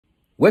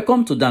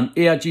Welcome to Dan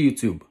ARG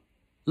YouTube.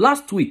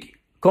 Last week,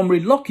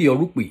 Comrade Lucky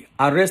Orukpe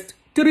arrest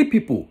 3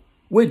 people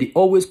where they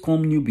always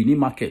come New Benin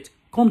market,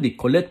 come they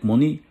collect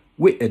money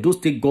where Edo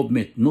State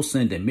government no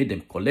send them, made them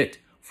collect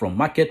from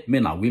market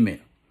men and women.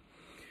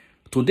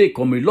 Today,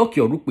 Comrade Lucky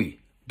Orukpe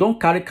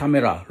don't carry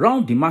camera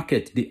round the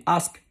market. They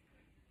ask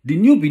the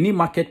New Benin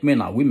market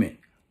men and women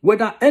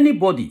whether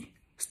anybody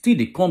still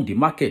they come the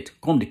market,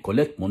 come they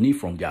collect money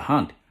from their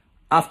hand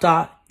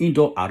after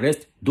indoor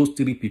arrest those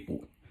 3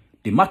 people.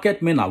 The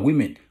market men and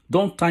women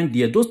don't thank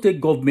the Edo State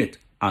government,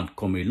 and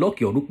Comrade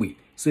Lucky Orukpe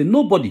say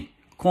nobody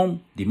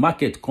come the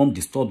market come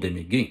disturb them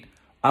again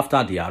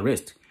after the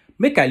arrest.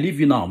 Make I leave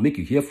you now, make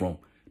you hear from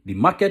the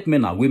market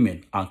men and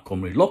women and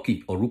Comrade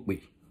Lucky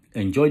Orukpe.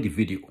 Enjoy the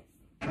video.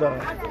 Okay,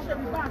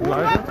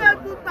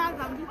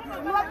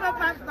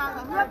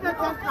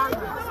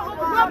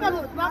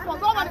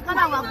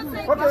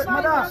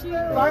 madam,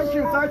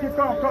 thank you,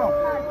 come.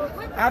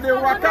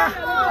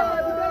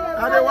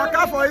 Are they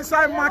waka for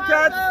inside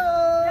market?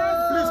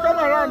 Please come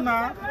around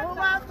now.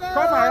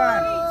 Come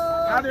around.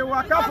 Are they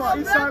waka for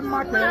inside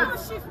market?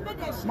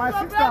 My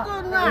sister,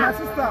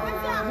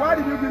 why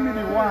did you give me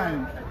the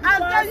wine?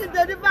 I'm telling you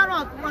the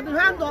difference for the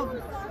hand of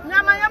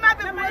Yama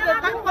people they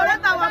can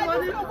collect our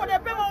money. They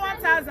pay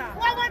 1,000.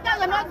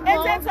 1,000 not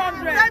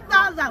 800.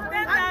 10,000.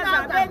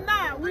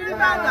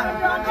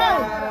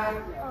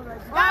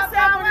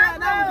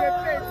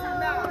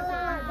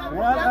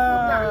 But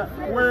now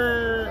we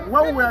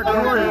when we were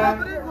growing,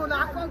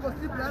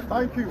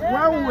 thank you.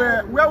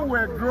 When we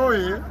were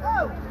growing,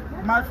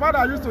 my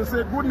father used to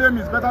say, "Good name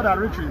is better than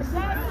riches."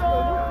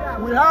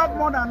 We have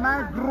more than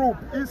 9 groups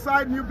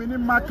inside New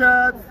Benin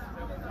market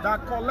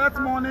that collect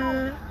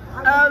money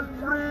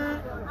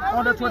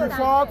on the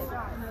 24th,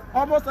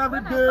 almost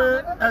every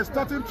day,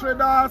 extorting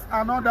traders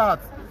and all that.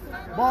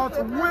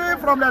 But we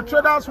from the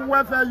Traders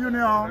Welfare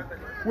Union,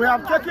 we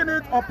have taken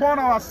it upon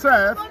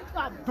ourselves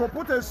to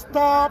put a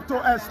stop to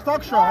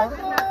extortion,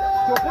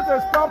 to put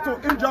a stop to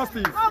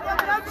injustice.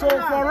 So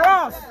for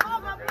us,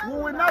 we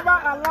will never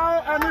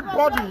allow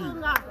anybody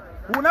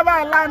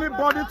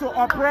to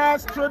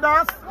oppress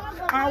traders,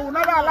 and we will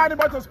never allow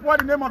anybody to spoil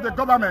the name of the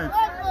government.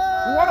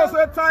 We want to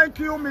say thank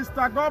you,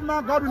 Mr.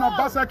 Governor Godwin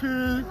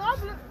Obaseki.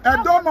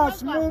 Edo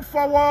must move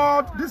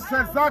forward. This is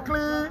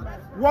exactly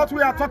what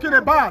we are talking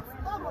about.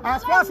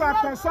 As far as I'm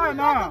concerned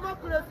now,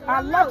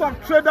 a lot of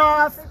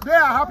traders, they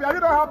are happy. Are you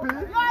not happy?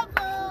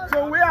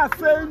 So we are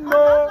saying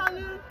no.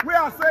 We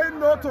are saying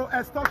no to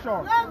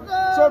extortion.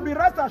 So be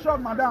rest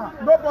assured, madam,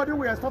 nobody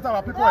will extort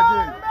our people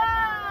again.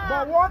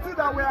 But one thing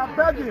that we are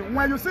begging,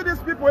 when you see these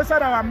people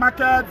inside our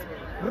market,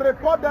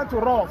 report them to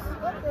us.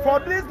 For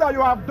this that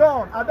you have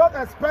done, I don't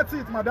expect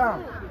it,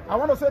 madam. I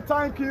want to say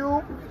thank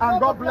you and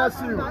God bless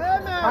you.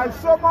 I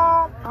so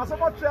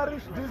much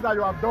cherish this that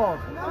you have done.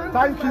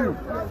 Thank you.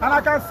 And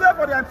I can say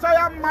for the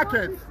entire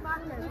market,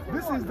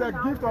 this is the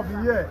gift of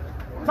the year.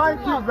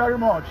 Thank you very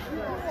much.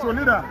 So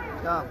leader,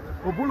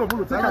 Obulu,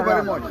 thank you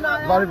very much.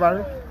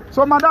 Very.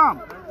 So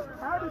madam,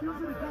 how did you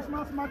see the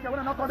Christmas market when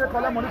they're not going to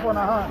collect money from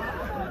her hand?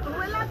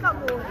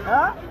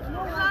 Huh?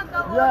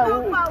 Yeah. No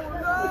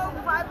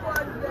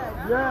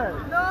 500. Yeah.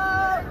 No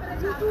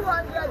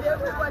 200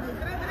 everybody.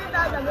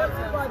 3,000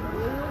 everybody.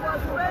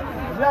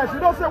 Yes, you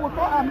don't say we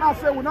can't. I'm not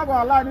saying we're not going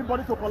to allow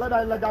anybody to collect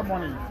that illegal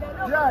money.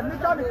 Yeah,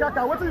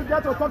 Nika, what do you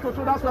get to talk to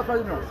Traders Welfare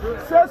Union?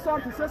 Say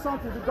something.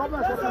 The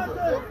government says something.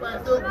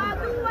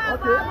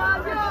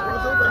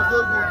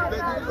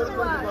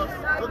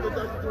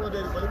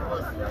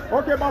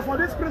 Okay, but for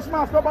this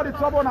Christmas, nobody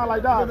trouble now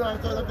like that.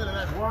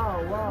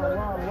 Wow.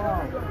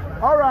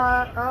 All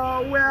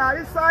right, we are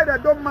inside the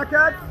Dome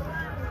Market.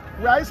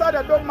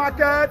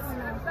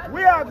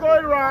 We are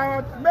going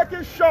around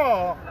making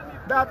sure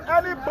that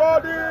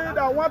anybody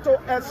that wants to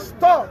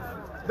extort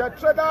the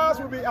traders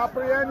will be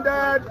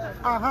apprehended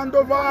and handed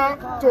over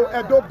to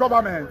Edo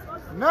government.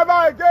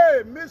 Never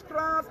again,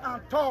 miscreants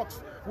and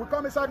thugs will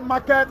come inside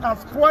market and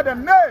spoil the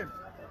name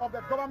of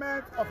the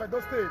government of Edo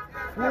State.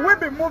 We will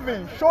be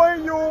moving,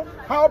 showing you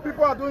how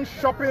people are doing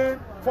shopping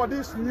for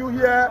this New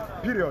Year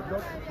period.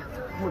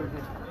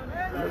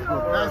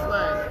 That's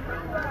nice.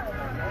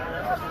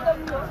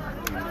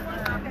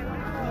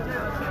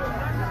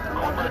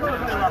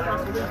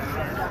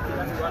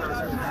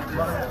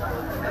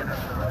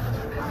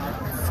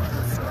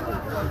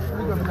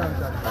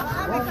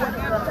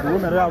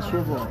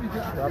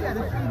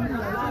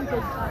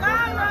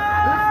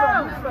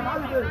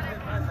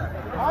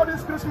 How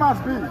this Christmas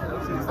be?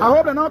 I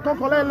hope they not come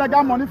collect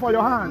legal money for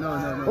your hand.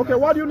 No. Okay,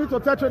 what do you need to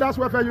tell Traders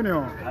Welfare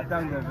Union? I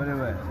thank them very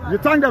well. You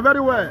thank them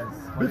very well.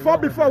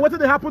 Before, what did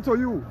they happen to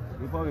you?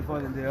 Before,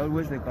 they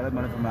always collect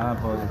money from my hand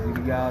for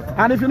the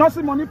and if you not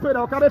see money paid,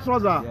 they'll carry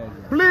trouser. Yes.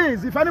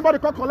 Please, if anybody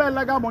can collect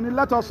legal money,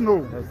 let us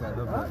know. Yes, sir.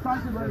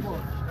 Thank you very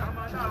much.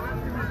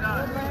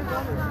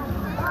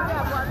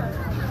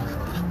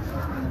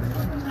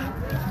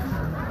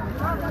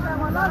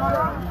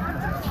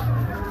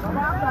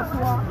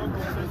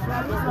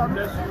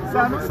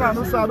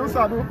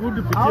 Sanu.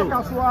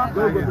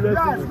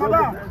 Yes,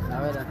 madam.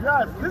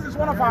 Yes, this is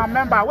one of our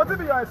members. What is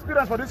your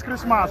experience for this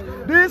Christmas?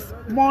 This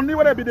money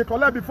where they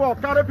collect before,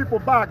 carry people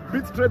back,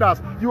 beat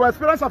traders. You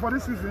experience for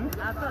this season?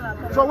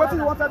 So what do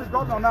you want to tell the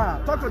governor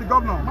now? Talk to the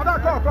governor.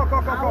 Madam, go.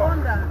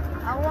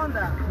 I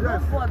wonder.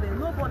 Yes.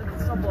 Nobody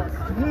disturb us.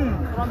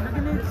 From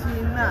beginning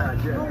to now,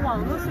 no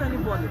one, no see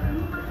anybody.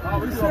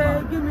 You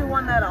say, give me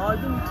 1 naira or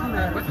give me 2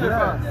 naira.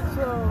 Yeah.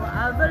 So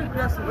I'm very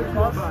grateful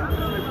because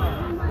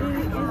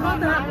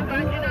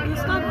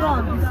it's not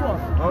done before.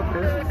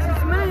 Okay.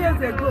 Since many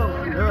years ago,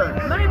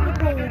 Yes. many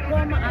people will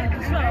come and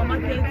destroy our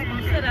market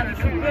and say that we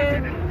should pay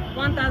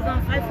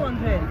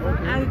 1,500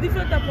 and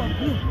different type of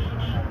group.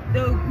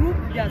 They will group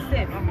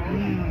themselves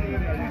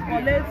to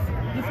collect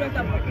different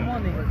type of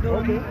money.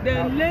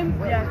 They name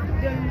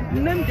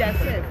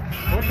themselves.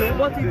 Okay.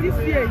 But in this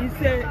year, he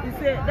say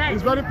that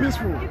It's very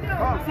peaceful.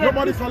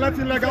 Nobody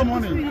collecting legal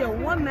money. This year,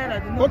 1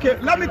 naira. Okay,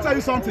 let me tell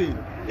you something.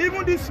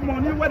 Even this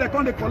money where they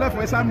come they collect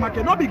for inside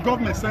market, not be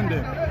government send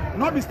them,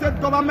 not be state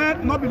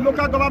government, not be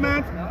local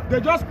government.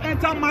 They just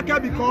enter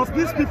market because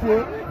these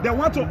people they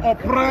want to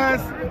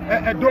oppress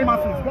Edo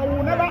masses. But we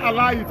will never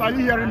allow it. Are you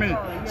hearing me?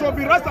 So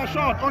be rest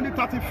assured, on the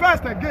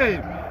 31st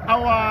again,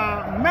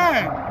 our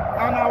men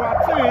and our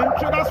team,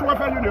 Traders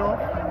Welfare Union,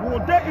 will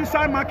they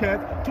inside market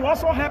to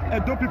also help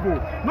Edo people.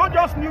 Not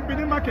just New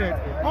Benin market.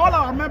 All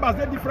our members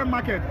they different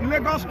market.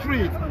 Lagos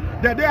Street,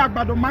 the day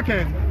Agbado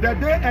market, the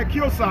day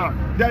Ekiosa,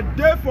 the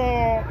day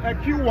for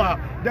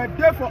Ekiwa, the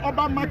day for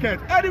Urban market.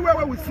 Anywhere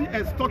where we see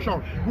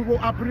extortion, we will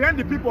apprehend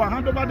the people and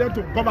hand over them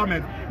to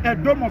government.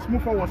 Edo must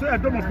move forward. Say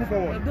Edo must move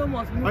forward. Edo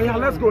must move Oh yeah,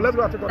 let's go. Let's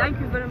go and take Thank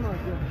you very much.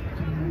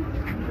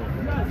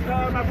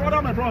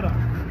 my brother.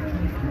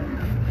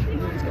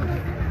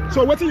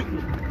 So what do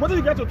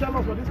you get to tell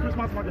us for this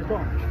Christmas market?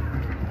 Come.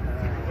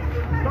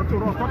 Talk to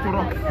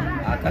us.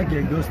 I thank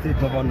Edo State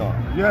Governor.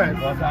 Yes.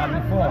 Because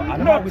before,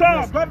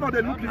 Governor,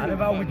 they look I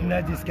never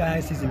witnessed this kind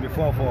of season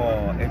before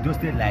for Edo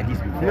State like this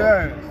before.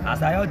 Yes.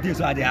 As I heard this,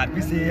 so I dey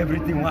happy say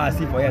everything what I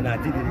see for here and I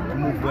think they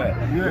move well.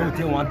 Yeah.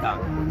 Everything one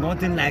time.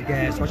 Nothing like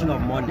extortion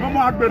of money. No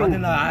more agbero.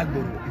 Nothing like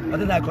agbero.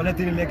 Nothing like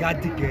collecting illegal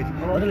ticket.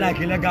 Nothing like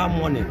illegal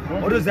money.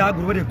 All those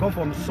agbero where they come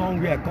from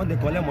somewhere, come they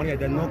collect money and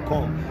they no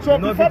come. So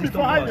they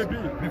before how they be?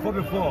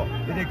 Before,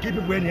 they keep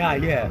people in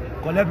here,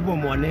 collect people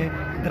money,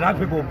 drag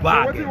people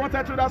back. So what do you want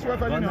to Traders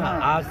Welfare Union?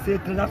 I say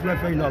Traders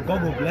Welfare Union,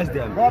 God will bless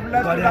them. God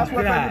bless Because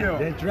Traders Welfare Union.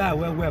 They try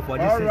well for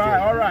this season.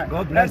 All right.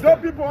 God bless Edo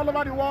them. people all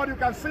over the world, you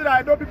can see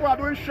that Edo people are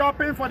doing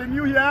shopping for the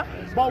new year.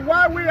 But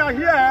while we are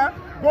here,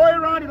 going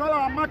around in all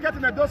our markets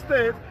in Edo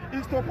State,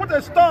 is to put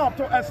a stop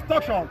to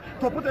extortion,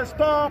 to put a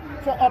stop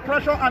for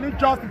oppression and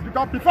injustice.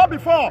 Because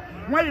before,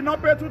 when you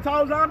not pay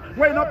 2,000,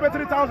 when you not pay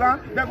 3,000,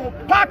 they go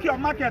pack your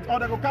market or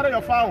they go carry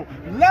your fowl.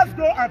 Let's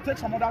go and take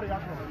some other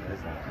reaction.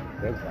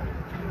 Thanks, sir.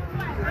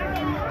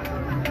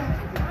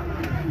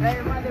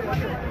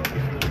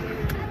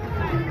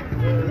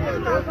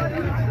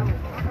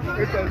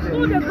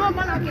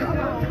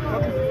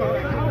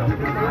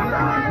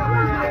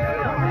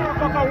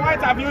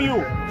 White have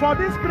you for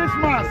this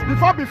Christmas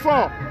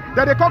before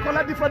that they can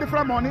collect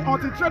different money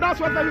until Traders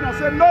Welfare Union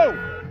say no,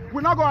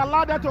 we're not going to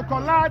allow them to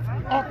collect,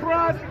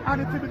 oppress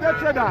and intimidate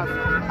traders.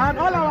 And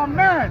all our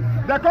men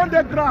they come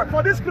they grant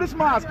for this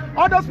Christmas.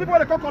 All those people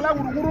they can collect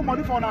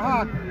money for their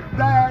hand.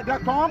 They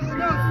come.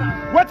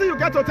 What do you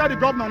get to tell the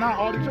governor now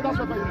or the Traders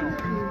Welfare Union?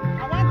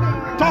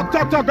 Talk,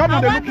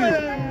 governor. They look you.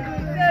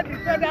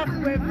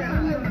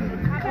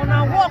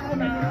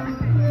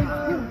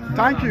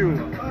 Thank you.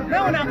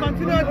 Then when I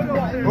continue to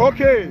work.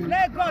 Okay.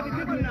 Let God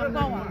give you the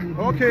power.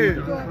 Okay.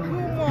 To do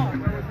more.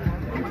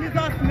 In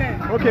Jesus'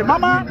 name. Okay,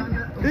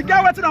 Mama, you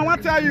get what I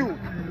want to tell you.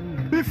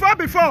 Before,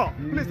 please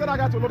tell that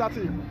guy to load that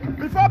thing.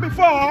 Before,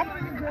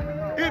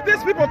 if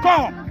these people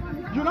come,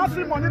 you not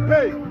see money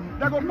pay,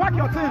 they go pack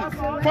your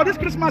things. For this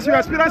Christmas, you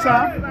experience,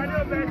 huh?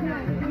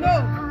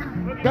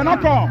 No. They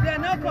not come. They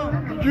not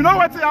come. You know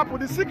what happen?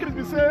 The secret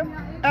we say,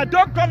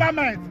 Edo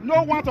government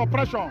no want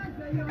oppression.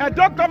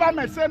 Edo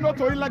government say no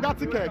to illegal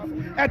tickets.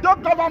 Edo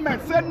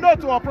government say no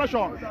to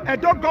oppression.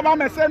 Edo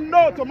government say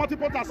no to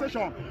multiple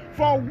taxation.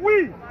 For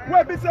we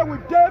be say we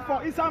there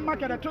for inside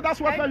market, the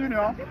Traders Welfare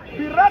Union,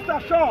 be rest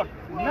assured,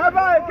 never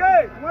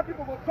again when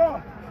people will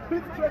come,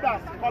 beat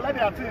traders, collect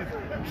their things.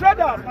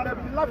 Traders are the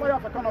life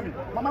of economy.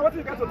 Mama, what do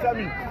you got to tell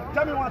me?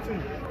 Tell me one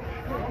thing.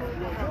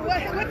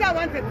 What I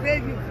want to tell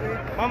you,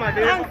 Mama,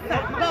 answer.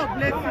 God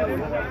bless you.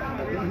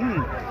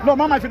 No,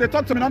 Mama, if you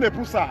talk to me, not the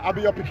pussy, I'll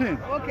be your picking.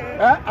 Okay.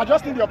 I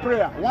just need your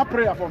prayer. One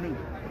prayer for me.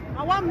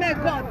 I want may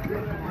God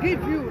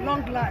give you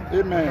long life.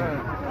 Amen.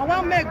 I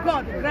want may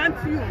God grant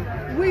you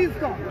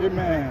wisdom.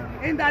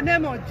 Amen. In the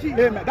name of Jesus.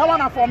 Amen. That one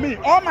are for me.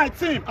 All my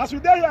team, as we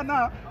there here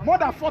now, more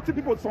than 40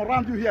 people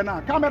surround you here now.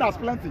 Cameras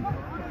plenty.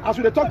 As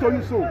we talk to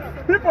you so.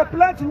 People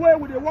plenty where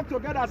we work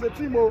together as a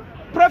team. Oh,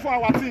 pray for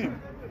our team.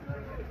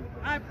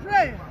 I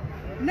pray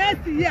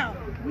next year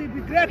will be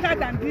greater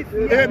than this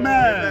year.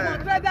 Amen.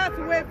 For Traders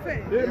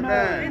Welfare.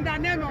 Amen. In the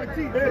name of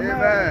Jesus.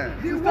 Amen.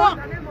 The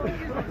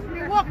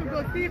work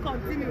will still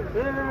continue.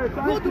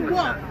 Good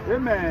work.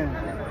 Amen.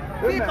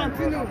 Still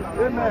continue.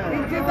 Amen. In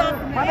Jesus'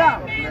 name.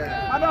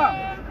 Madam,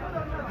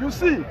 You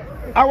see,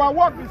 our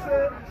work, we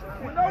say,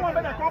 we don't want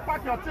them to come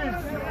pack your things.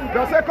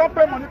 They'll say, come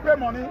pay money, pay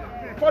money.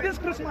 For this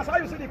Christmas, how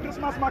you see the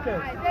Christmas market?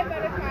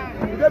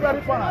 They're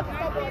very fun.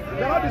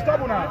 They're not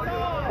disturbing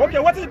now. Okay,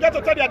 what did you get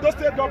to tell the Edo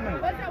State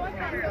government?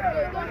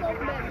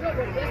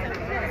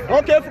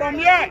 Okay,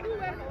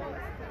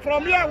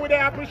 from here, we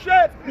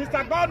appreciate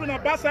Mr. Godwin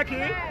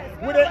Obaseki.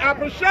 We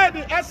appreciate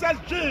the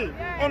SSG,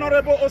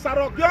 Honorable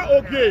Osarogyo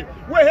Ogie.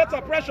 We hate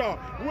oppression.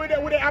 We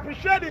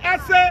appreciate the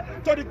essay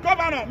to the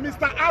governor,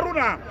 Mr.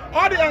 Aruna,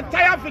 all the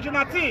entire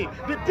vigilante,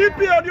 the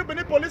DPO New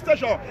Benin Police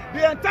Station,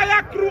 the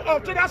entire crew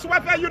of Traders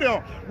Welfare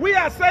Union. We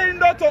are saying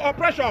no to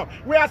oppression.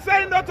 We are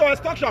saying no to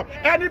extortion.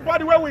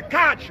 Anybody where we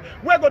catch,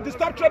 we're going to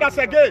stop traders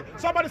again.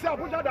 Somebody say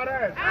Abuja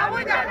Direct.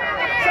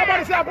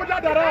 Somebody say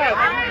Abuja Direct.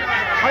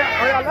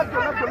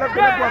 Let's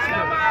go.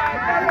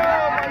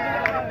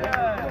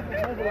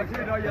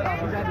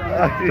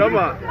 Come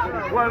on.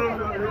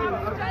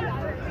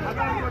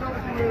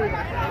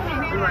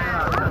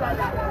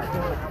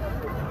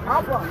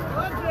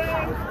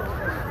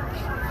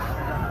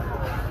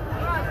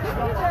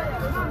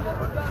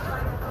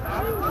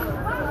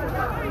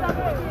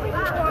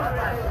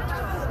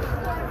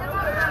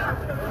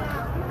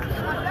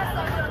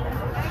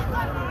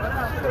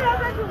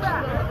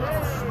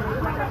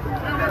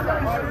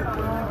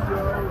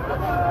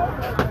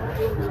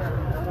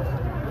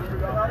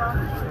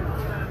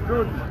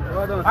 Good.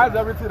 How's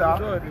everything now?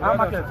 How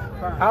market?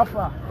 How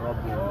far?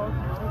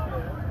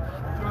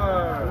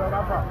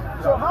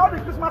 So how the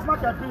Christmas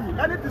market be?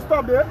 Any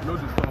disturb there? No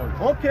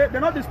disturb. Okay,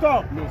 they're not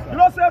disturbed. No, you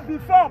know, say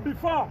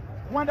before,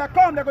 when they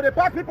come, they're going to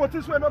pack people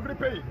this way, nobody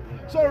pay.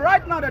 So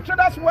right now, the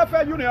Traders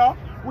Welfare Union,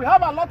 we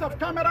have a lot of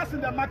cameras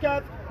in the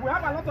market. We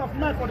have a lot of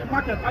men for the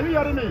market. Are you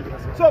hearing me?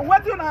 So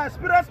what you now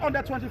experience on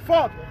the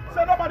 24th,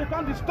 say nobody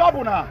can disturb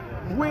now.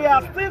 We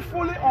are still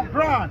fully on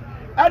ground.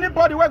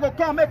 Anybody will go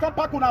come, make come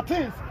pack on our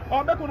things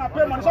or make on our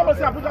pay money. Somebody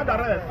say Abuja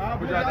Direct.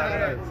 Abuja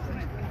Direct.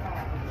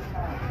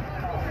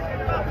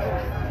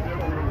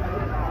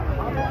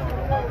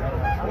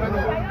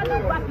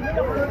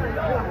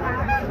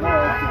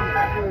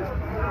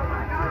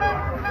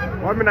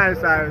 What mean I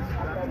size?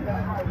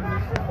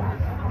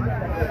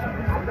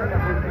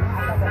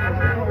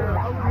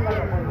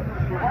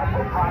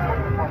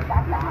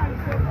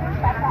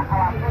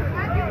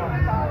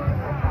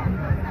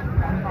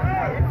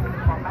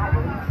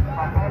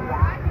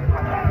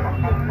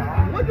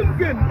 What you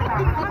getting?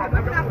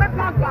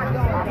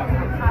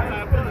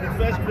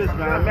 First place,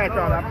 man. I like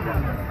all that.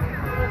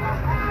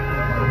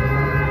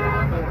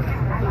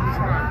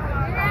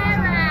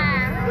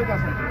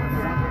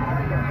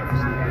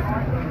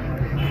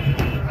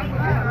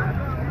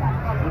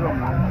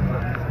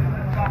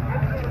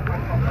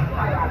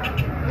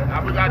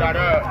 Abuja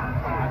Direct.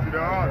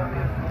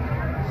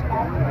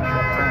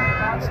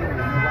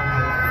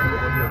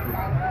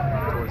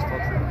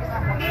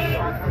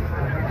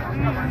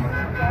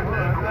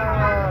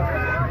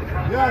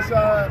 Yes,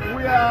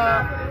 we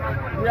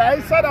are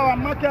inside our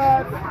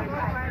market.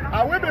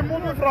 I will be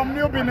moving from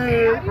New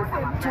Benin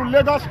to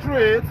Lagos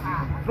Street,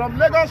 from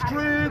Lagos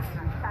Street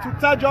to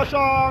Third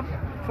Junction,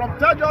 from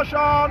Third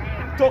Junction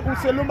to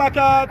Uselu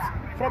Market,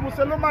 from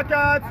Uselu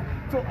Market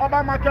to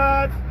Oba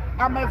Market.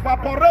 I'm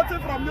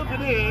evaporating from New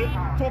Benin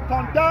to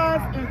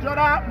condense in the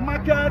other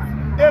market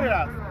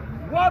areas.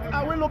 What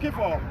are we looking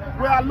for?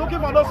 We are looking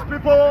for those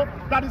people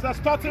that is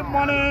extorting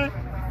money,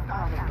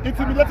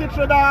 intimidating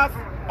traders,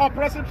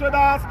 oppressing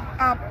traders,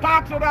 and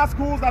pack traders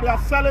goods that they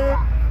are selling.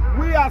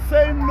 We are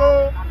saying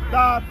no,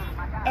 that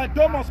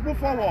Edo must move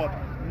forward.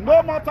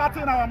 No more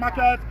 30 in our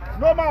market,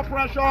 no more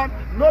oppression,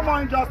 no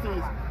more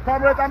injustice.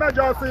 Comrade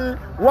Emergency,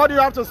 what do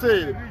you have to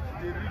say?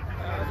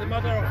 As a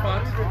matter of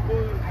fact,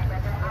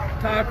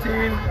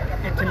 13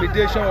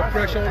 intimidation,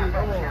 oppression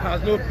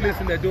has no place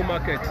in the Edo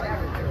market.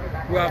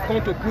 We have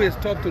come to put a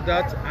stop to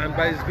that, and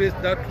by His grace,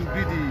 that will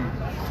be the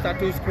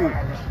status quo.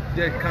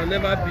 There can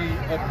never be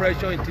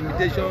oppression,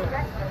 intimidation,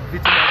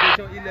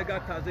 victimization, illegal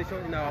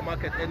taxation in our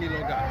market any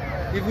longer.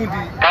 Even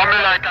the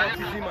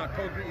autism and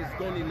thuggery is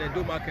gone in the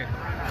Edo market.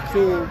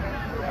 So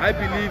I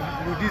believe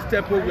with this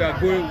tempo we are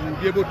going, we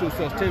will be able to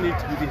sustain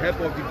it with the help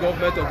of the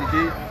government of the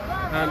day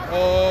and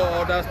all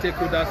other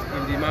stakeholders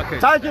in the market.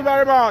 Thank you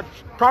very much,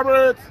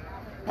 Comrade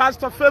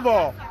Pastor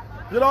Favor.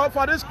 You know,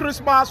 for this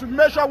Christmas, we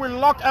make sure we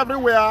lock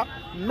everywhere.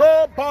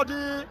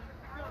 Nobody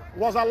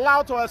was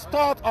allowed to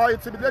extort or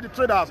intimidate the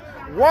traders.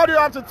 What do you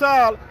have to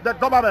tell the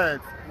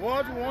government?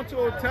 What we want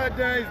to tell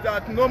them is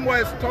that no more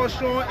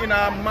extortion in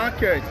our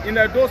market. In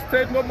Edo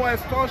State, no more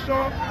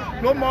extortion,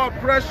 no more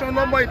oppression,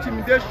 no more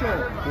intimidation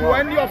to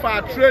any of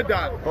our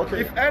traders.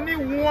 Okay. If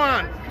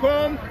anyone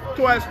comes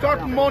to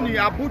extort money,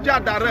 Abuja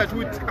Direct,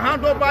 we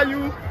hand over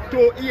you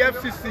to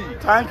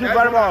EFCC. Thank you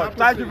very much.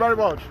 Thank you very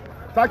much.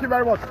 Thank you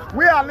very much.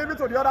 We are leaving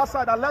to the other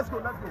side, and let's go.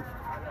 Let's go.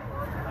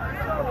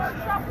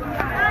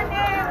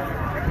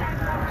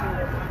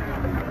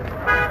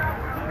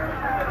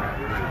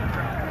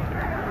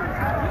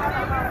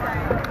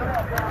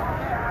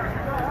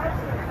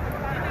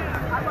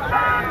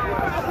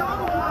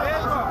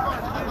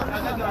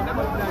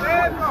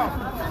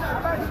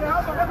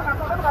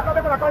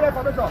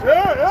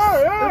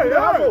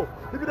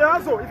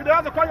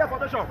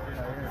 Bishop.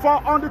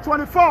 For on the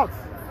 24th,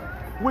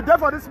 we there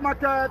for this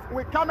market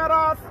with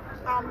cameras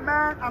and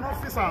men and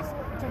officers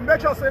to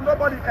make sure say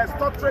nobody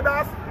extort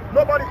traders,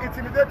 nobody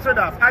intimidate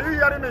traders. Are you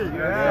hearing me?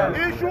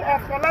 Yeah. Issue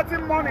of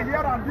collecting money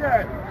here and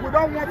there, we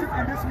don't want it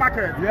in this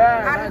market.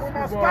 Yeah, and we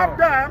must stop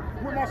them,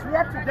 we must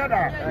work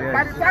together. Yes.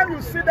 By the time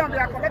you see them, they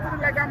are collecting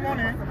illegal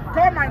money,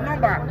 call my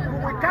number.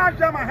 We will catch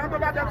them and hand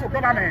over them to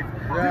government.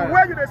 Yeah. The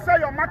way you they sell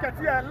your market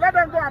here, let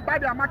them go and buy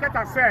their market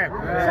and sell.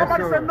 Yeah,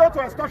 Somebody sure. say no to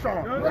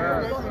extortion.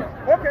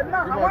 Yeah. Okay,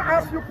 now I want to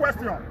ask you a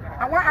question.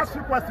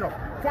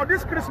 For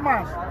this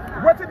Christmas,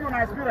 what did you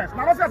experience?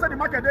 Now, let's say the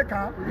market they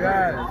can.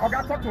 Yes.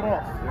 Okay, talk to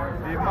us.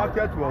 The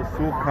market was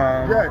so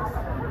calm. Yes.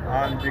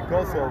 And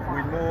because of,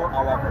 we know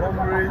our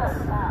comrades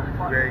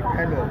were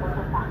kind of,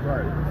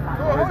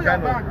 So hold your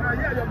bag. Now,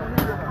 here your money.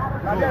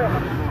 Now, here your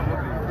money.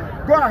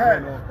 Go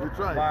ahead.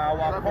 but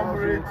our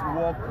comrades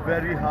worked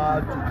very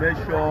hard to make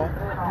sure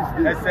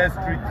excess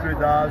street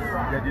traders,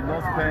 they did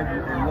not spend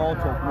a lot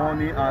of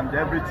money and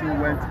everything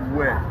went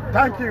well.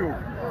 Thank you.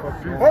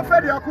 Wait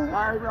till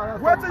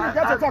you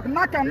get to talk.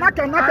 Naka.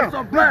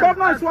 The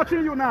governor is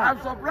watching you now.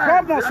 I'm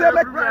surprised. Governor, say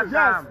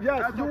yes.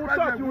 You will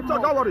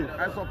talk. Don't worry.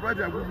 I'm surprised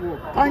they are good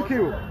work. Thank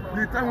you.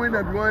 The time when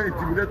they want to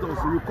intimidate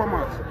us, you come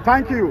out.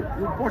 Thank you.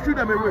 You pursue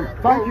them away.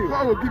 Thank you.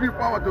 God will give you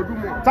power to do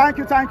more. Thank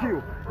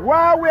you.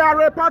 Well, we are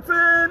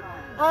reporting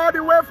all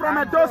the way from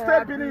Edo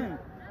State, Benin.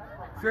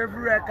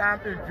 Everywhere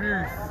camp in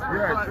peace.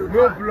 Yes.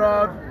 No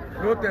blood,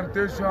 no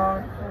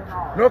temptation,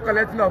 no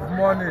collecting of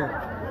money.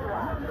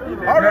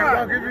 All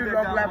right. Give you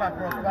long life and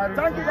prosperity.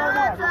 Thank you very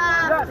much.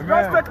 Yes,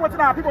 let's take what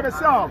our people they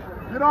sell.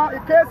 You know,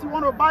 in case you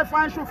want to buy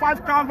fine shoe,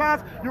 5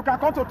 canvas, you can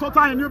come to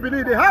Total in New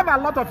Benin. They have a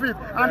lot of it,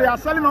 and they are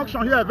selling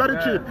auction here very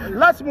cheap.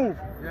 Let's move.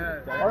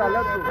 Yes. All right,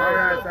 let's go. All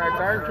right, sir.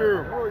 Thank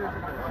you.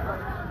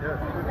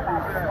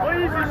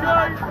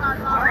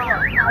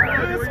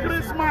 This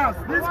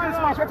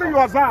Christmas, what do you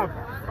observe?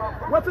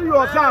 What do you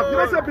observe? You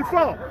know, say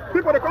before,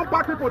 people they come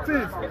pack people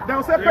things. They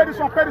will say pay this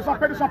one.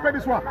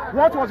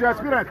 What was your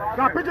experience?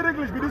 Now, Pidgin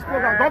English be this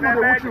program. Government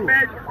they want you.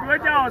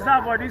 What I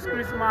observe for this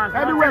Christmas?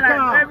 Everywhere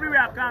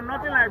can.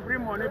 Nothing like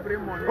bring money.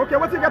 Okay,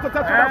 what you get to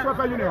tell Traders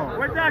Welfare Union?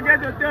 What I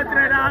get to tell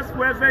Traders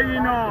Welfare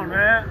Union?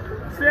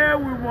 Say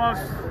we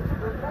must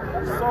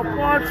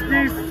support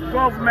this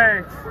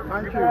government.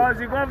 Because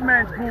the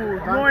government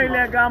good. No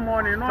illegal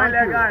money, no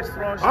illegal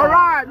instruction. All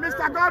right,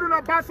 Mr. Godwin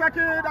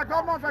Obaseki, the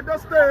governor of Edo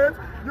State,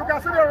 you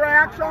can see the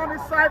reaction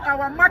inside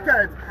our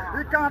market.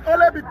 It can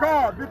only be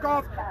God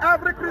because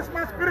every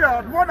Christmas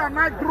period, more than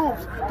 9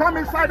 groups come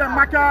inside the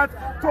market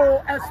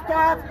to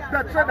extort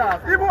the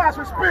traders. Even as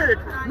we speak,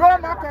 no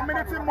more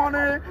community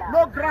money,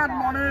 no grant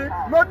money,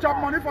 no job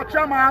money for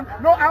chairman,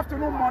 no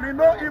afternoon money,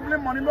 no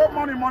evening money, no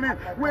money.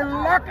 We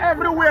lock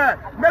everywhere.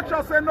 Make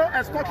sure say no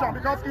extortion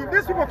because if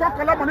these people can't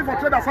collect money for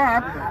traders'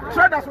 hand,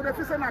 traders will be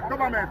facing our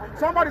government.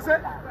 Somebody say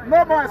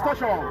no more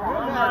extortion.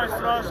 No more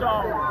extortion.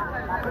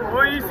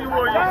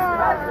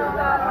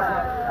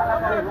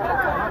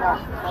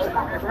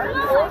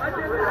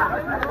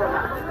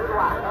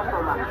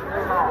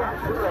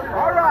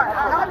 All right, I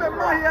have a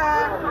man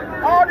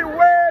here all the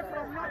way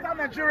from northern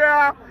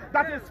Nigeria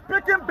that is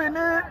speaking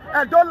Benin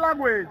Edo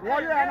language.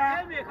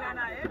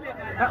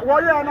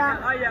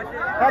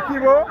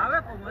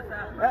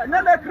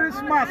 Nene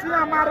Christmas, he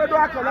am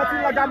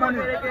collecting legal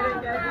money.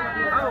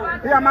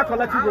 He am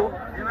collecting.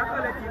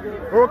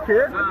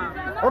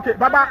 Okay,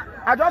 Baba,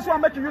 I just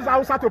want to make you use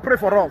Hausa to pray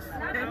for us.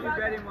 Thank you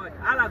very much.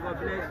 Allah God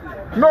bless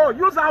you. No,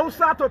 use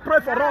Hausa to pray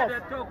for us.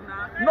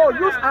 No,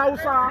 use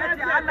Hausa.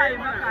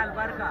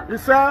 You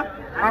say,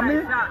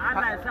 Ami.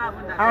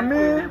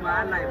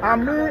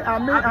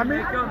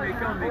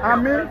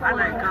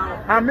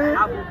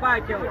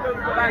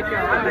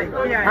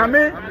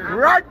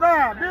 Right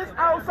now, these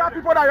Hausa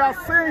people that you are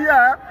seeing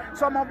here,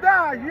 some of them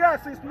are here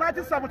since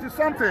 1970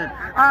 something,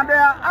 and they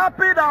are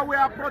happy that we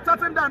are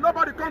protecting them.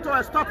 Nobody come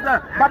to stop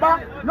them. Baba,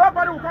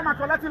 nobody will come and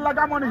collect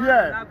illegal money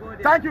here.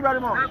 Thank you very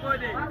much.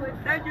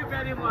 Thank you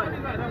very much.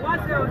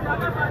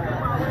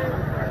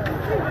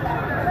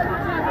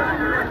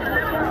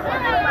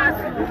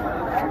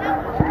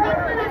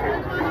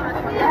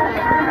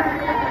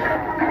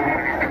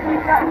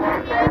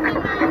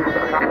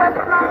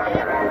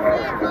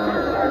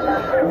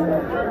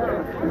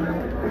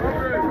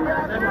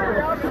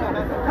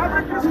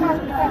 Every Christmas,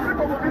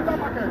 people will enter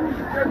market.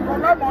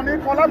 They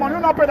collect money,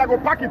 not pay, they go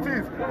pack it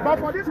in. But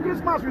for this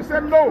Christmas, we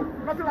say no,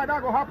 nothing like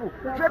that will happen.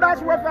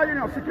 Traders Welfare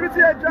Union, security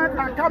agents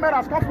and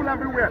cameras come full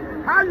everywhere.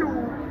 How you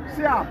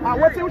see her?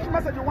 Which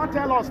message you want to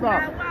tell us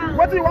now?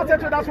 What do you want to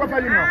tell Traders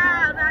Welfare Union?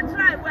 That's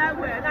right, well.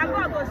 Now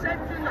God go send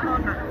you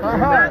honor.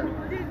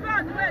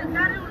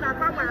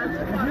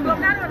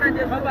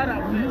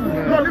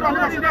 No, leave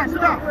her, sit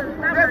down.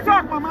 They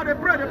talk, Mama, they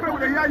pray, when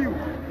they hear you.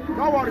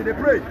 Don't worry, they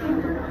pray.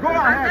 Go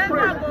ahead,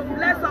 pray. God go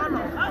bless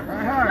honor.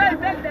 When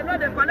make them know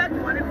they collect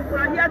money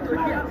from here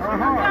to here.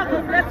 God go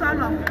bless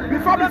honor.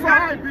 Before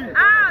how it be?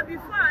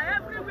 Before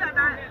everywhere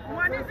that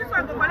money This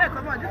one go collect,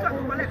 come on. This one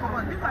go collect, come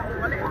on. This one go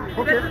collect.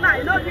 Okay.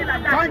 You don't be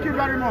like that. Thank you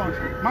very much.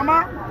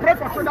 Mama, pray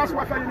for Traders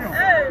Welfare Union.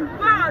 Hey,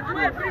 God,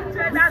 we bring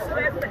Traders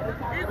Welfare.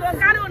 He go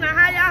carry on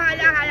higher.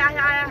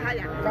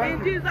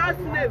 In Jesus'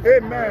 name.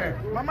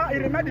 Amen. Mama, he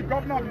remained the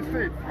governor of the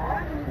state.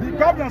 The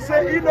governor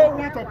say he don't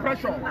want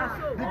oppression.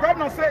 The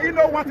governor say he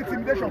don't want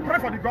intimidation. Pray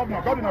for the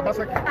governor, Governor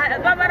Obaseki.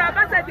 Governor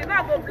Obaseki,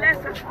 God go bless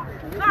her.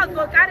 God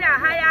go carry her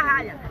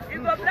higher. He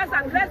go bless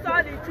her, bless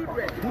all the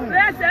children.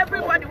 Bless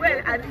everybody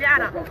where and near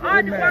her.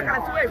 All the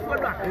workers where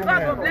follow her.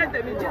 God go bless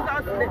them in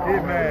Jesus' name.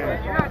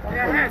 Amen.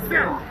 Yes,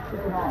 sir.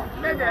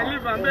 May they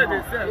live and may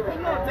they sell.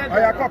 Oh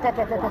yeah, come.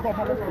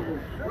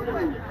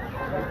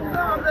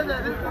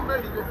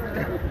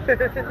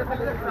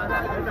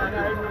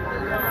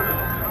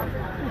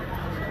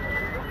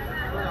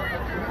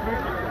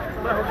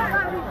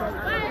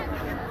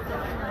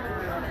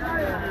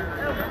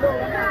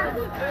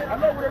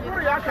 Hello, we're a good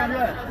reaction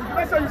here.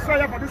 Let's say you say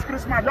here for this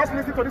Christmas, just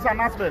listen to this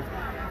announcement.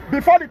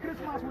 Before the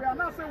Christmas, we are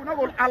not saying we're not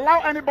going to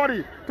allow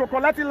anybody to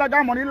collect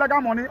illegal money,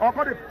 or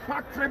call the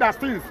pack traders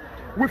things.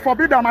 We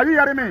forbid them. Are you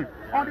hearing me?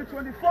 On the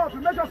 24th,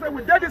 we make sure say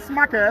we did this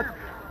market,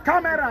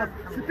 cameras,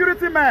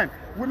 security men.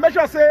 We make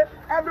sure say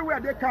everywhere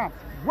they come.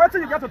 Wait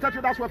till you get to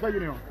Traders Welfare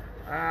Union.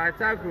 I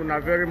thank you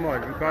very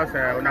much because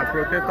una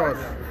protect us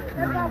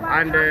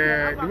and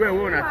the way we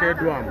wanna take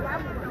do am.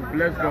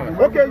 Bless God.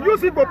 Okay, you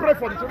see go pray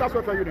for the Traders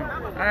Welfare Union.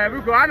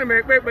 Because I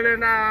make people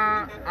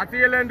na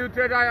atiyelendu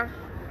Traders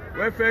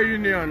Welfare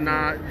Union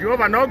na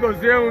Jehovah no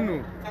gozie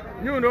unu.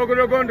 Nyu no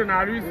ogologo ndụ na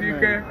arụ isi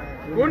ike.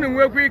 Unu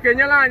nwekwa ike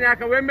nyela anyị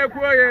aka wee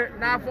mekwuo ye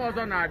n'afọ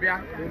ọzọ na-abịa.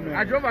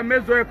 Na Jehovah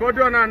mezuo ka ọ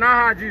dị ọna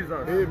n'aha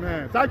Jesus.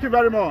 Amen. Thank you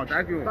very much.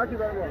 Thank you. Thank you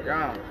very much.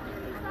 Yeah.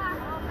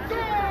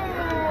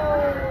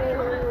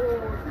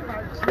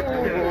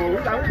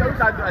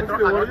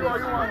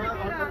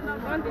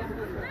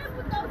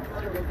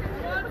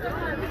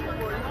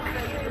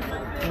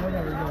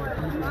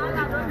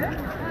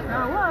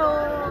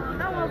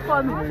 That one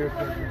for me.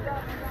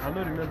 I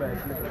don't remember it.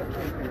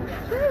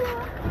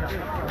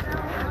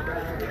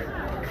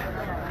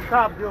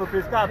 Stop, deal,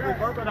 please, stop.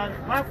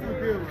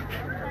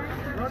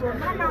 So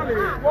normally,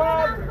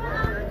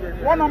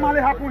 what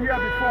normally happen here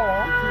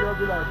before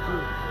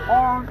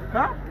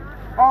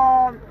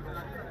on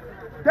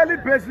daily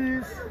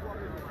basis,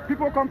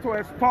 people come to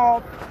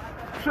extort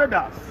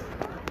traders,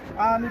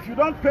 and if you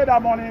don't pay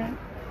that money,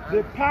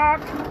 they pack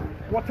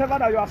whatever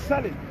that you are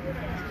selling.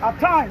 At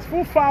times,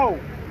 full foul,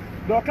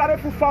 they'll carry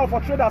full foul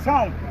for traders'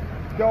 hand.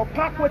 They'll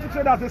pack what the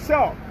traders they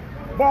sell.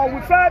 But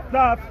we felt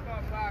that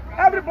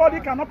everybody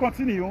cannot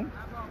continue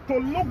to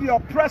look the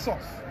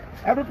oppressors.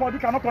 Everybody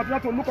cannot continue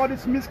to look at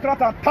this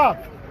miscreant and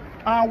tap,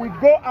 and we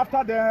go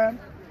after them.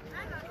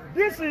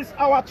 This is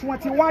our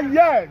 21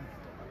 years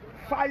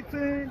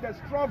fighting the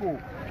struggle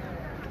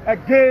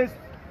against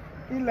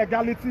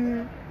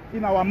illegality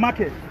in our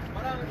market.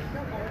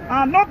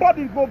 And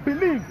nobody will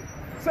believe,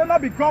 say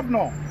not be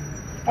governor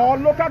or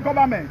local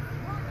government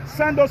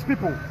send those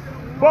people.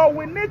 But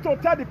we need to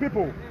tell the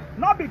people,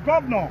 not be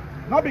governor,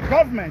 not be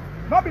government,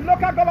 not be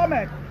local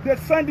government, they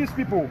send these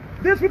people.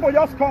 These people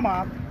just come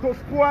out to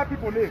spoil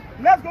people live.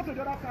 Let's go to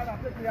the other side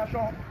and take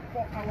reaction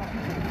for our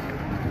people.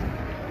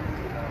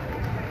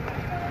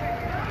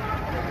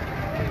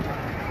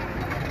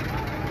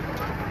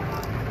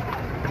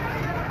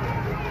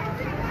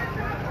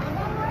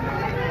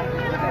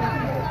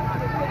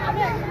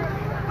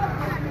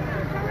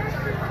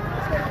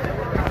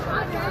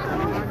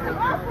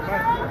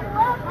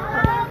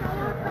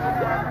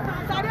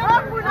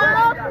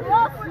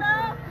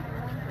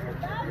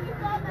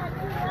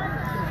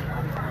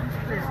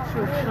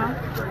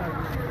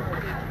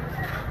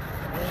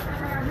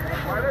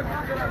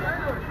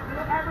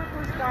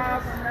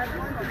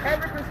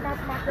 Every Christmas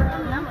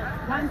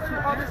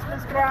market, all this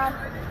miscreant,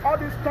 all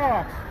this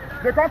stuff,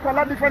 they can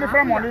collect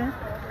different money.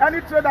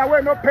 Any trader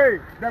will not pay,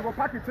 they go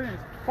pack the things.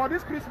 For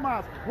this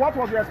Christmas, what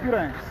was your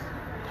experience?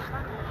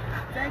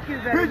 Thank you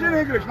very Pidgin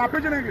much. English, now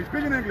Pidgin English.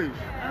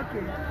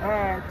 Okay.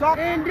 Talk.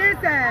 In this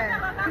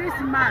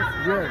Christmas,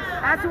 Yes.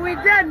 as we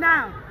did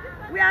now,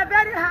 we are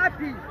very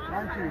happy.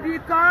 Thank you.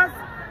 Because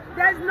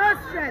there's no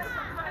stress.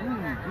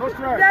 No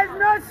stress. There's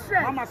no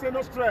stress. Mama say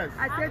no stress.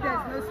 I said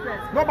there's no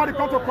stress. Nobody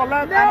come to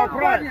collect and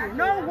Nobody, oppress.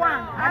 no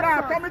one. Mama,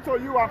 I'm coming to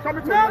you.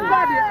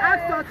 Nobody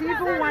asked us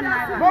even one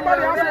naira.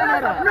 Nobody asked one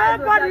naira.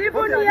 Nobody even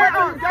Okay, near wait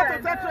till us. you get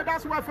to take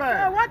Traders Welfare.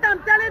 So what I'm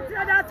telling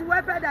Traders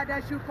Welfare that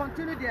they should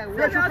continue their work.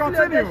 They should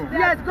continue.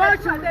 Yes, God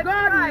will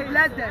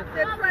bless them.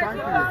 Thank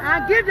you.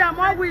 And give them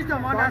more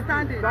wisdom,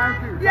 understanding.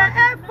 Thank you. Their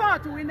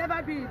effort will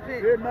never be in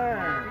vain.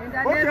 Amen. In the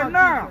name Okay, of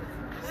now,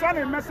 send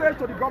a message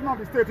to the governor of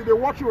the state. They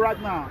watch you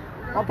right now.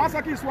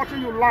 Obaseki is watching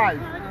you live.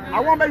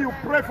 I want you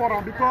pray for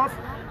them because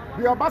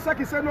the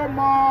Obaseki say no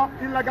more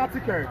illegal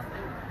tickets.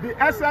 The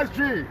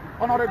SSG,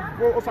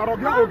 Honorable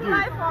Osarogyan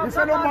Ogi, he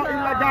say no more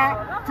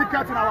illegal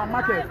tickets in our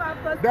market.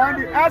 Then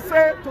the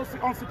SA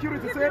on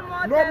security say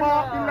no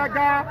more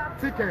illegal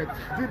tickets.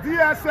 The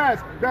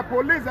DSS, the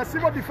police, the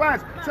civil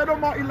defense say no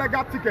more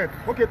illegal tickets.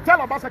 Okay, tell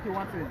Obaseki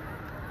one thing.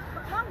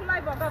 Long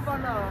life of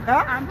Governor.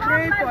 Huh? I'm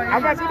praying for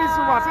him. See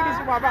this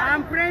woman.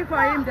 I'm praying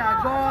for him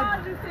that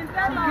God to give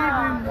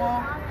him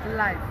more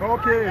life.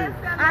 Okay.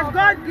 As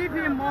God give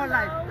him more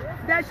life,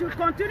 they should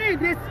continue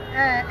this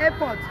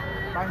effort.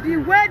 The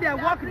way they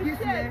work this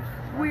year,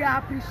 we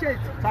appreciate.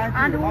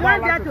 And we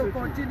want that to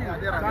continue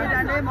in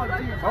the name of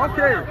Jesus.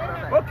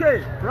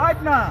 Okay.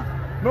 Right now,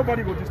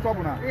 nobody will disturb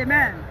now.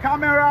 Amen.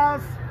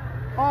 Cameras,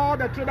 all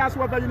the traders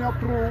who are union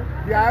crew,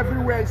 they are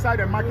everywhere inside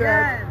the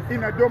market,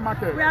 in a dome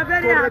market. We are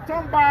very to happy.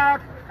 return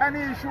back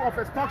any issue of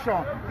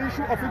extortion,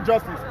 issue of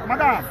injustice.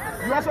 Madam,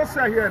 you also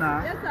say here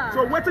now. Yes, sir.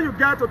 So what do you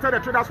get to tell the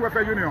Traders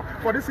Welfare Union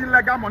for this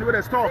illegal money with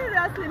the store?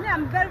 Seriously, me,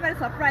 I'm very, very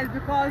surprised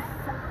because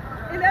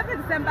in every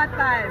December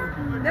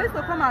time, they used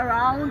to come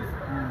around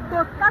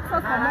to tax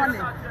us for money.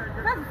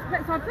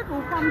 First, some people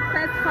will come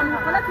first, some will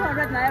collect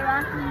 200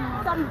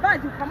 naira, some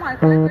badge will come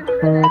out and collect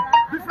 200 naira.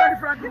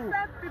 Different group.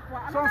 People.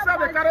 Some say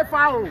they carry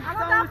foul.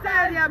 Another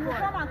time will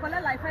come and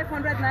collect like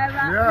 500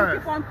 naira. Yes. We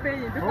keep on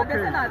paying because they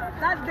say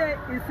that day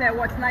is a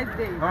what night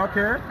day.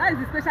 Okay. That is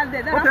the special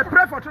day. Then Okay,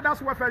 pray for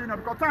Traders Welfare Union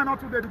because time not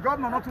today, the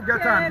governor not to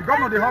get time. The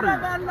governor they hurry.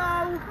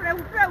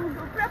 We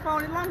pray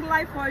for a long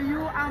life for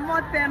you and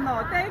more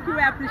tenure. Thank you,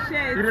 we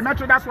appreciate. You remember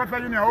Traders Welfare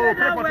Union? Oh,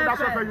 pray for Traders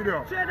Welfare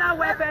Union. Trader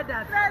welfare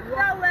that.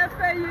 Trader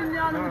Welfare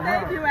Union.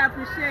 Thank you, we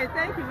appreciate.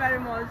 Thank you very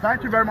much.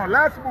 Thank you very much.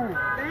 Let's move.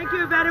 Thank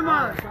you very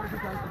much.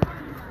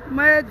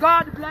 May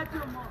God bless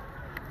you more.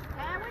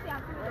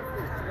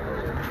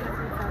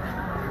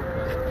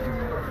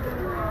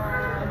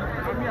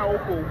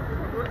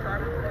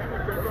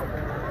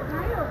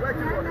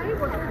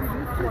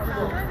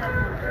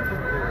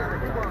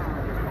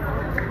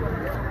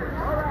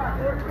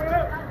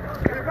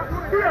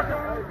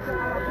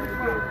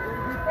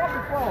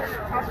 Before,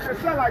 as they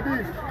sell like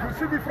this, you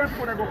see different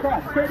people that go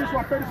come, pay this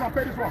one, pay this one,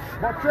 pay this one.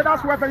 But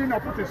Traders Welfare Union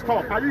put a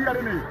stop. Are you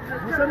hearing me?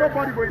 You say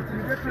nobody will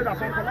intimidate traders.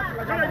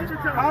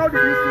 How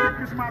did you see the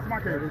Christmas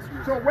market?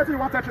 So what do you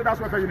want to Traders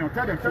Welfare Union?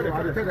 Tell them.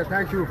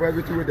 Thank you for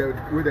everything they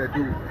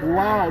do.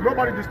 Wow,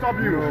 nobody disturb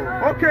you.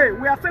 No. Okay,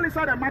 we are still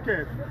inside the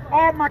market.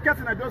 All markets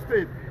in Edo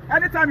State.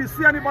 Anytime you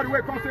see anybody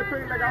who comes to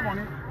pay illegal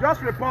money,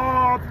 just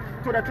report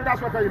to the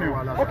Traders Welfare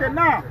Union. Okay,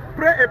 now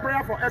pray a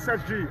prayer for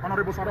SSG,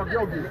 Honorable Sarah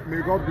Gyogi.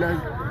 May God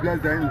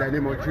bless them in the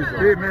name of Jesus.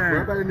 Amen.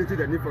 Whatever anything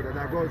they need for them,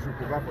 that God should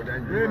provide for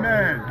them.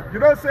 Amen. You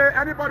don't say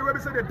anybody when we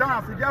say they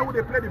dance, you get who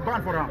they play the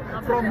band for them.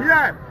 From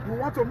here, we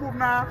want to move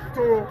now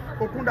to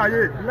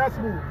Okundaye. Let's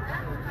move.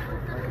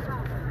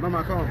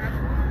 Mama, come.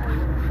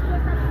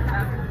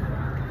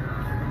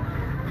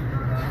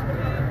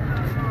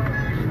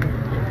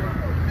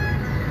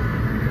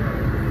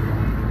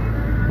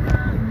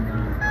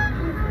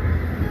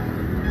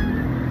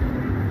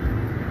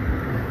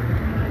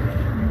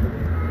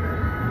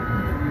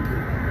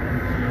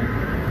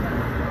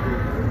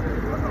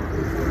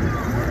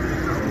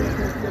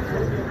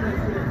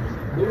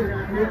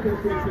 No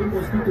cockroach, no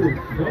mosquito.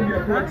 Come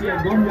your pot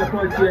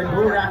here,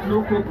 no rat,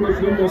 no cockroach,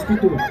 no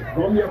mosquito.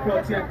 Come your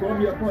pot here, no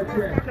rat, no cockroach,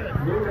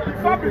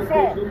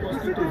 no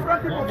mosquito.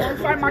 Different people from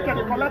inside market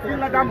collecting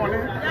illegal money.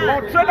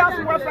 But Traders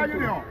Welfare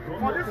Union,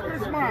 for this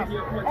Christmas,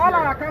 all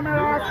our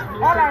cameras,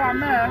 all our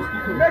men,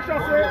 make sure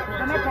say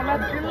they not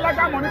collect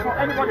illegal money for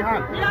anybody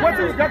hand. What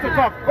do you get to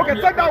talk? Okay,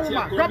 take that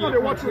woman. Governor, they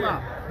watch you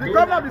now. The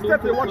governor of the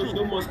state, they watch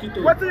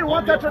you. What do you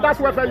want at Traders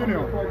Welfare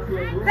Union?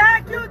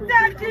 Thank you.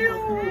 Thank you.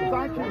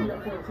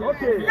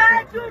 Okay.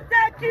 Thank you.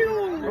 Okay.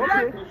 You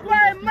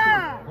are a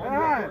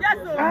man. Yes,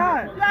 sir. You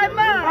are a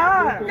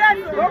man. Yes,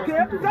 sir. Okay.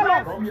 Tell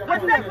us. I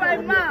said you are a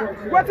man.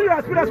 What do you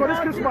experience for this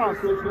Christmas?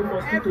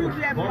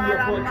 Everywhere,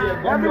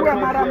 Marama. Everywhere,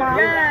 Marama.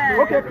 Yes.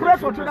 Okay, pray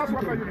for Traders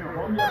Welfare Union.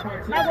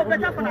 I go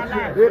better for the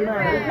life.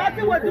 Amen.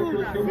 Nothing will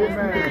do.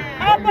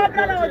 Amen. All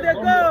popular will they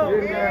go.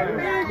 Amen.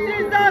 In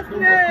Jesus'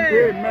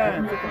 name.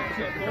 Amen.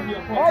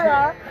 All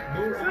right.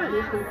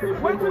 See,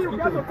 when do you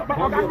get to talk about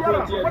what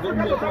do you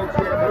get to talk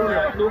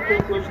about? No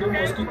cockroach, no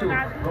mosquito.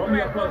 Come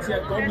your pot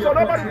here, So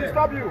nobody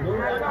disturb you.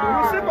 You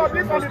see for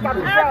this on the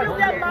 31st.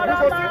 You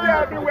go see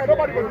there everywhere.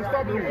 Nobody will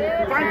disturb you.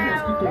 Thank you.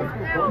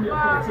 Come your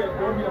pot here,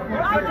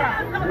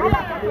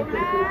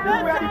 You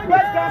were the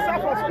best dancer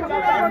for school.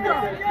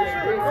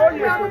 Oh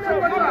yes.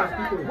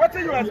 What do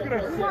you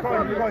experience? What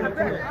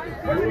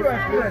do you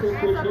experience?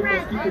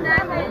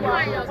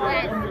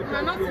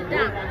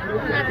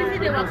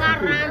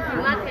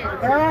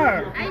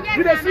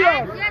 Did they see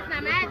us? Yes,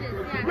 I'm at it.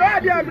 You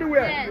are there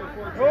everywhere. Yes.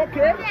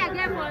 Okay.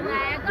 Amen.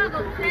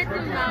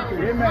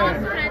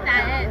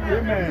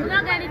 Amen. We're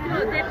not going to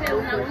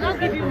will not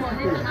give you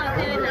money to not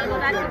tell you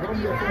another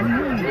thing. You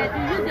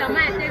use your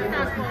mind, take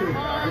time for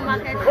all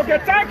market. Okay,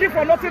 thank you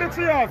for not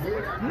irritating us.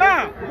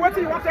 Now, what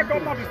do you want to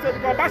come up to say?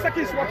 Because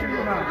Obaseki is watching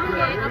you now.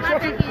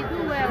 Okay, Obaseki do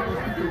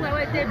well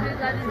with the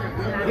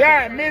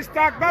yeah,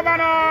 Mr.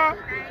 Governor,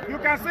 you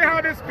can see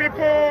how these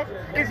people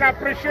is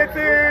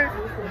appreciating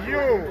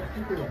you.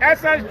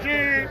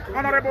 SSG,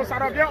 Honorable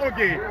Sarabia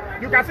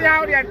Ogi. You can see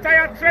how the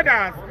entire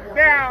traders,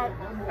 they are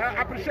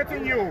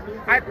appreciating you.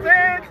 I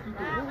think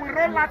we will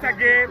roll out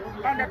again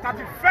on the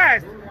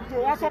 31st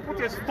to also put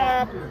a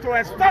stop to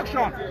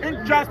extortion,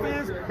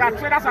 injustice that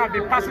traders have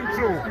been passing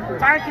through.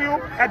 Thank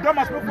you. Edo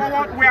must move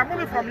forward. We are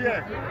moving from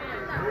here.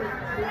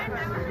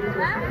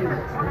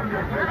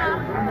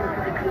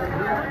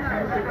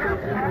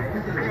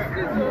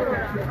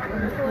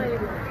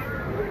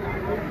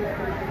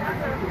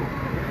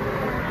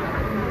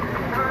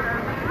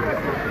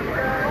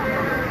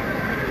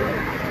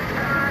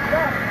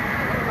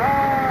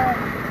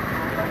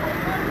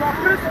 For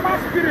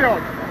Christmas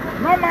period,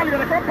 normally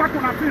they come back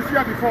on things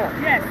here before.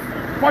 Yes.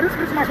 For this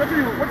Christmas, what do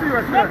you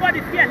expect?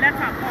 Nobody fear let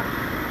her come.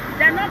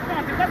 They're not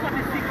come because of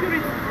the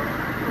security.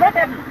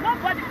 Nobody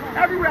come.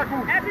 Everywhere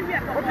good.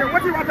 Everywhere come. Okay,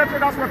 what do you want to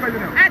Traders Welfare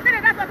Union? I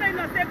think that's what you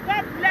know. Say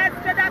God bless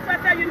Traders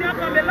Welfare Union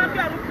from the lucky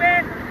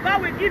Orupe. God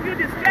will give you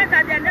the strength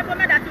and the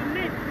enablement that you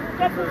need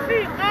to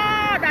fulfill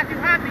all that you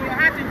have in your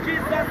heart in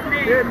Jesus'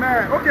 name.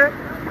 Amen. Okay.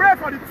 Pray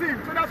for the team.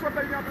 Traders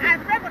Welfare Union team. I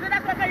pray for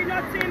Traders Welfare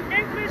Union team.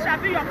 Increase shall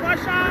be your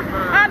portion.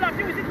 All of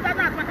you will see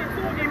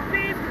 2022 in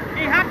peace,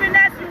 in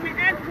happiness. You will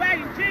end well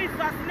in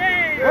Jesus'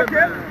 name.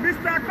 Okay.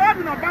 Mr.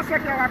 Godwin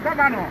Obaseki, our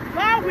governor.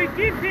 God will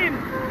give him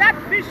that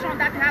vision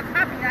that he has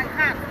had in his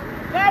heart.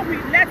 God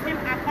will let him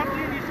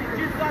accomplish it in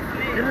Jesus'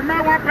 name. You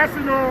remember one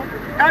person,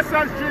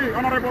 SSG,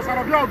 Honorable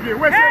Sarabiogi,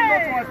 we say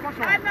no to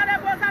extortion.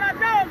 Honorable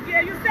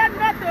Sarabiogi, you said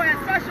no to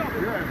extortion.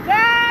 Yes.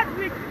 God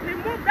will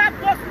remove that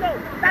go-slow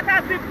that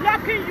has been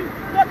blocking you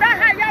to that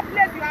higher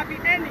place you have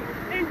been earning.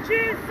 In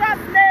Jesus'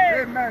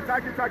 name. Amen.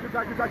 Thank you. Let's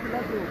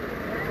go.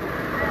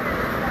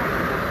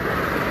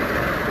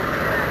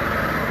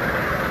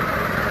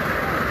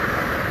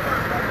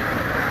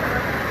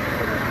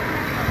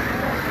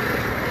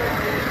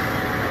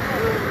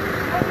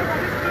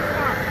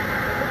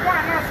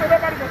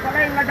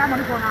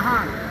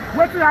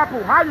 What will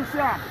happen? How you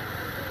share?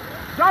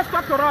 Just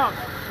talk to us.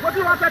 What do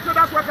you want to do?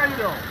 That's what I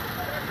do.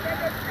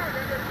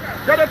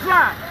 They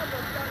try.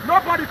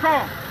 Nobody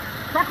come.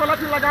 Come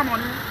collect illegal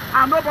money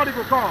and nobody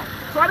will come.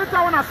 So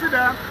anytime when I see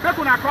them, they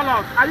can call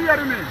us. Are you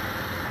hearing me?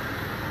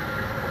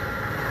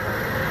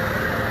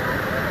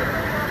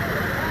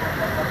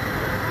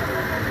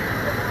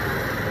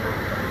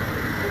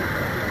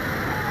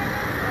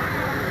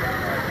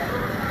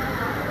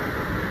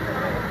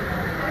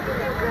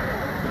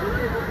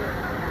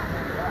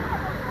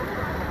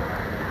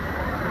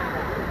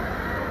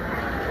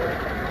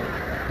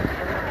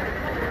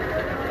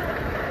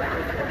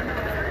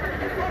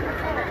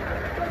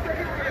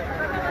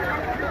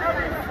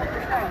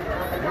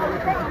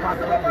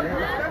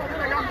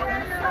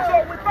 So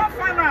we can't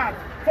find out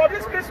for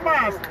this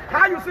Christmas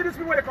how you see these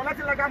people they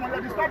collecting legal money,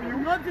 they disturb you.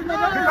 Because the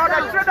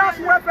Traders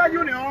Welfare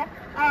Union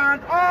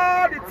and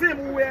all the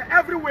team were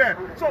everywhere.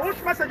 So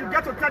which message you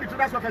get to tell the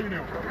Traders Welfare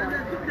Union?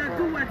 They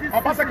do what this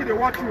Obaseki, they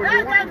watch you.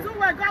 They do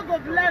what God go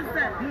bless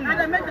them. And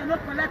they make them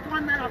not collect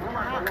 1 naira from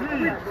our house.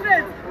 With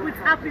trade, with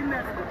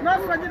happiness.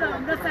 Not spending on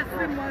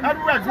unnecessary money.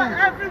 Everywhere good. So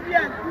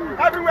everywhere good.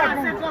 Everywhere I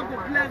good. say God go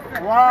bless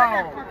them.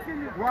 Wow.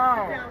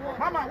 Wow.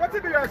 Mama, what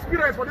will be your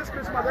experience for this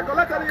Christmas? They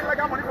collect any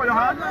illegal money for your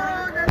hand?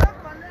 No, they don't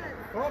collect.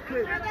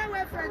 Okay. They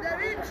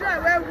reach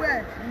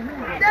where.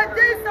 They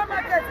do some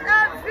market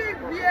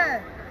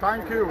everywhere.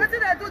 Thank you. What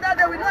did they do that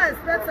they will not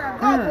expect them?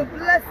 God will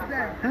bless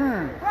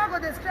them. God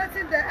will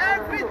strengthen them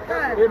every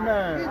time.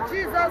 Amen. In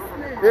Jesus'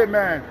 name.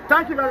 Amen.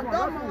 Thank you very much.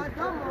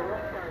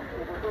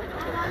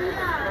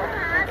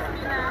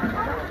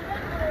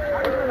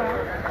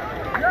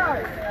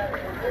 Yes.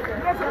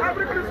 You know, so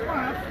every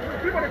Christmas,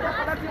 people they come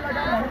collecting like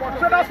that money. But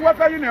Traders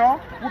Welfare Union,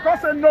 we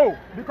can't say no.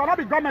 Because not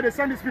the government they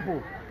send these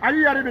people. Are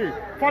you hearing me?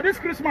 For this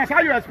Christmas,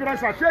 how you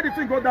experience that? Share the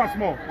thing, go down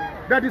small.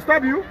 They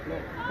disturb you?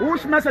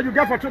 Which message you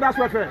get for Traders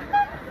Welfare?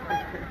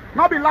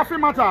 Not be laughing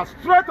matters.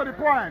 Straight to the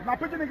point. Now,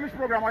 pidgin English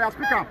program or your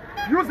speaker.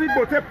 Use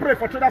Igbo to pray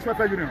for Traders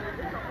Welfare Union.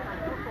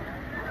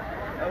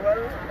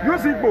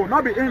 Use Igbo,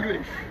 not be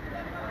English.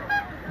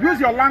 Use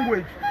your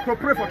language to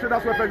pray for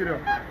Traders Welfare Union.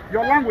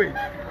 Your language.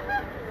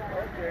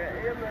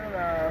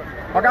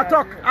 Okay,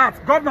 talk.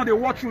 Ask. Governor, they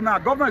watch you now.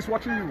 Governor is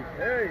watching you.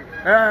 Hey.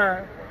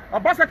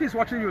 Obaseki is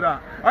watching you now.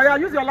 Oh yeah,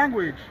 use your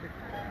language.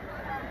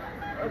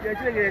 Okay,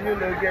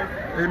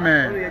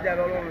 Amen.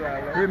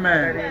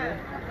 Amen.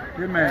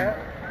 Amen.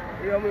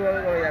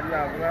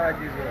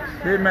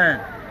 Amen.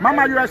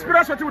 Mama, you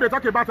experience what they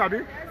talk about,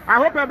 Abi? I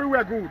hope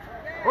everywhere good.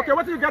 Okay,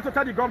 what do you get to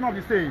tell the governor of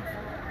the state?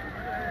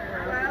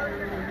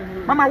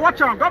 Mama,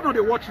 watch out. Governor,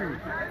 they watch you.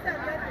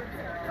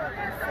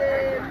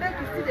 Make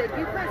you see the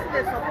give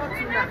they support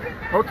you now.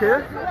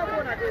 Okay.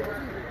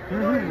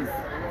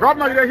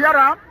 Governor, you hear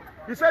him?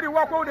 He said he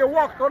walk where they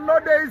walk. Don't know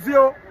they easy.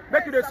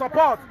 Make you the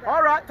support.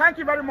 All right. Thank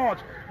you very much.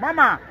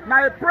 Mama,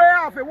 now a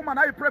prayer of a woman,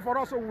 now you pray for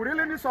us, so we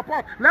really need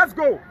support. Let's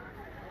go.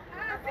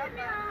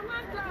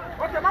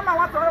 Okay, Mama,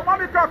 what's up?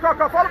 Mommy, go.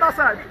 Follow that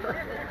side.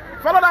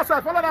 Follow that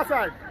side. Follow that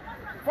side.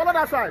 Follow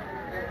that side.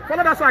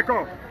 Follow that side,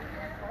 come.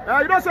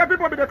 You don't say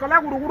people be they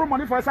collect wuru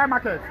money for a side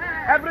market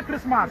every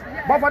Christmas.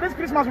 But for this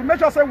Christmas, we make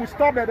sure say we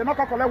stop there. They're not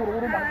gonna collect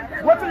wuru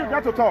money. What do you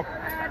get to talk?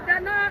 They're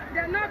not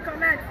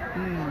collect.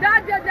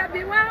 That they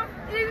be one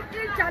in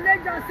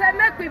challenge and say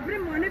make we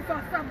bring money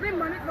for stuff, bring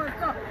money for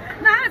stuff.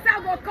 Now as I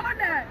go call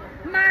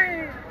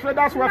my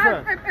traders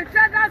welfare.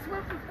 Traders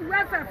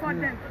welfare for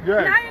them.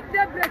 Yeah. Now if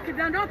they break it,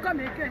 they don't come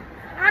again.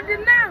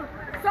 And now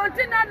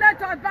something not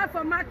let us buy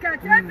for market.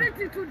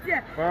 Everything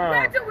today.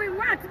 What do we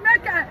want?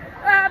 Make a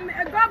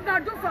governor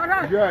do for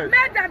us? Yes.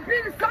 Make them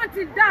bring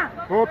something down.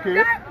 Okay.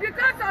 That,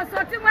 because of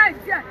something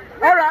like that.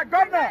 All right,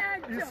 governor.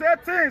 You say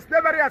things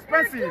they're very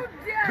expensive.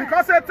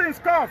 Because say things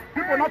cost,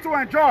 people not to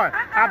enjoy.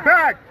 I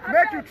beg,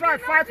 make you try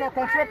fight for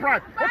control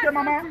price. Okay,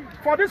 mama.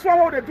 For this one,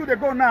 what they do, they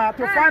go now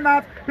to find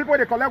out people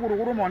they collect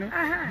wuru money.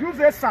 Use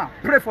a sound.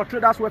 Pray for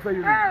traders welfare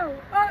union.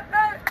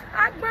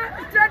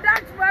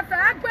 Traders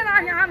welfare.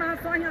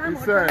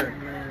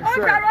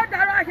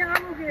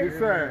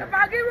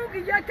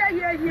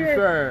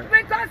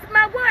 Because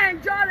my boy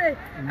enjoy it.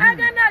 I'm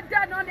gonna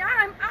dead on it. I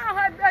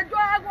have a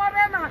dog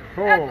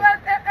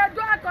a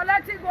dog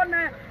collecting on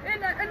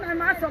in a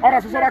mass of.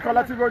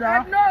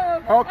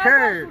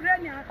 Okay.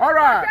 All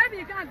right.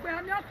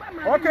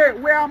 Okay,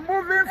 we are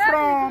moving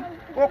from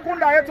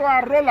Okunda to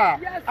Arola.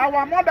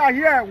 Our mother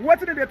here, what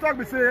did they talk?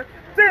 We say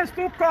things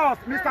too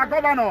cost, Mr.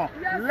 Governor.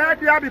 Let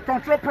there be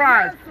control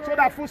price so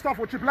that food stuff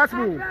will cheap. Let's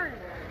move.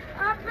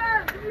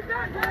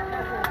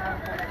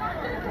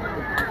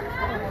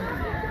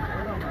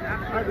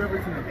 How's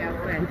everything?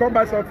 You come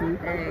by something?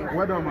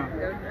 Well done, man.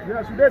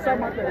 Yeah, today some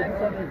market will do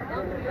something.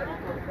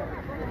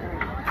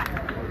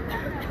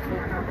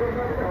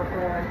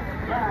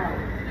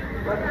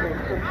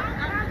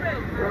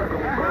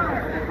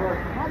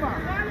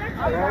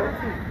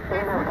 We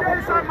dey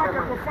inside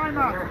market to find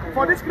out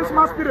for this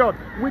Christmas period.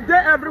 We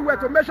dey everywhere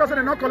to make sure they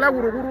don't collect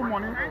wuru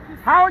money.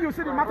 How you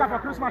see the matter for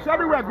Christmas?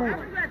 Everywhere good.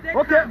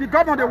 Okay, the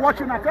governor they watch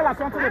you now. Tell us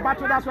something about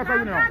traders welfare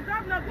union.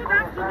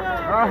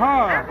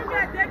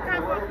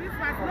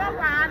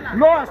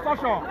 No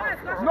extortion,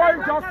 no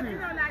injustice.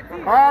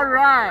 All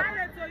right.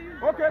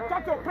 Okay,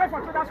 talk to pray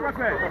for traders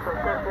welfare.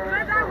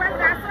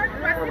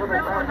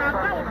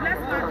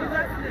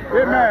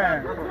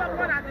 Amen.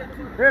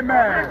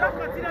 Amen.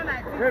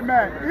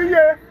 Amen.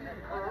 Iye.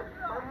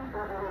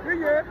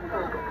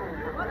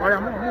 Oh yeah,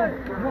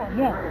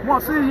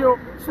 more. See you.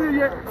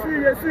 Iye.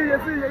 Iye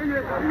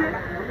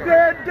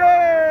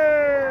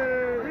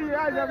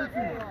has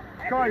everything.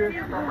 Call you.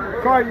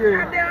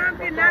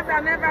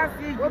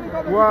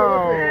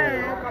 Wow.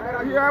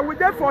 Yeah, we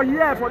there for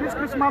years for this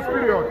Christmas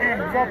period.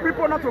 For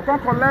people not to come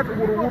collect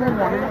wuru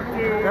money.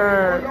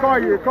 Call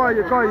you.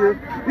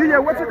 Yeah,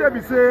 what did they be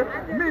say?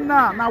 Me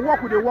now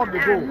walk with the walk they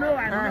go.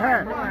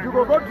 You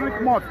go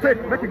drink more.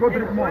 Make you go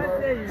drink more.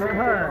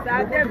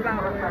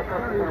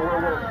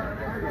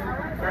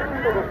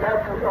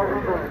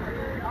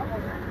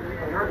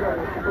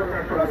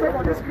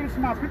 For this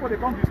Christmas, people they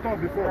come to store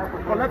before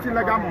collect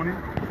illegal money.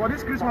 For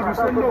this Christmas, we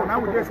say no. Now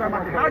we get some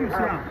money. How you see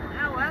them?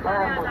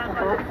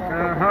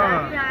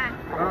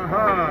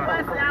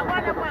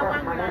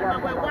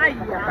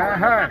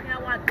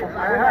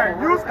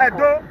 Use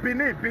Edo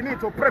Benin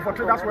to pray for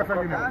traders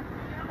welfare union.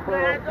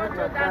 Amen.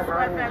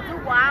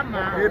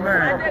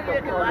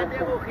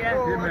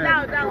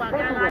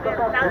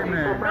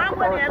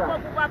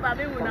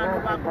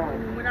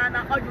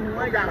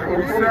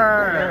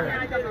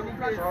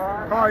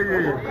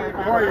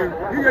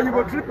 Here you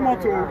go drink more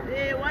too.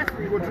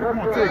 You go drink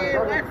more too.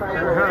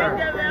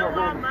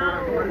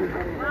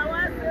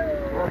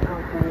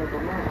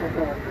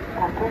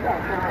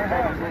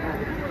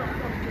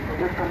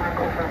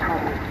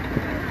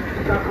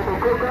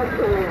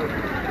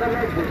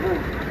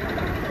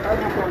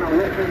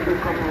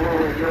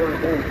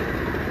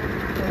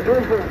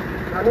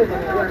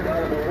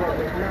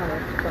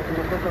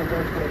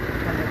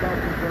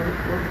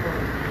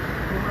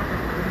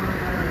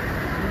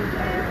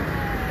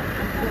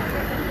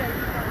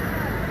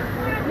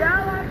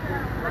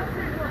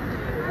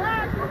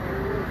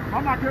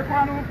 Mama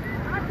Kekwano,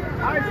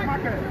 ice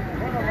market.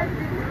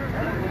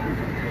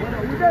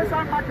 We dey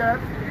inside market,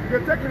 they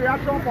take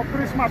reaction for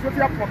Christmas. What's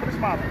up for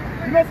Christmas?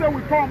 You know, say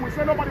we come, we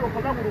say nobody will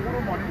collect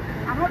wuru money.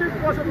 And all these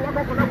people say we won't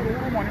collect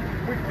wuru money.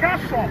 We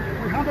cash some,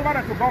 we hand over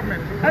that to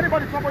government.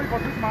 Anybody trouble you for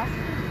Christmas?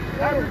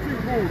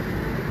 Everything good.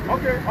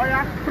 Okay, oh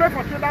yeah, pray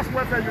for traders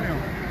welfare union.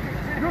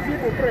 Use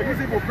people pray.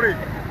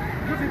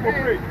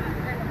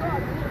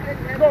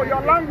 No,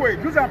 your language.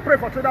 Use and pray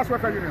for traders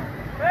welfare union.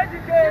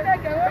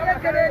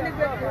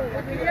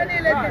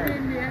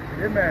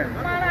 Amen.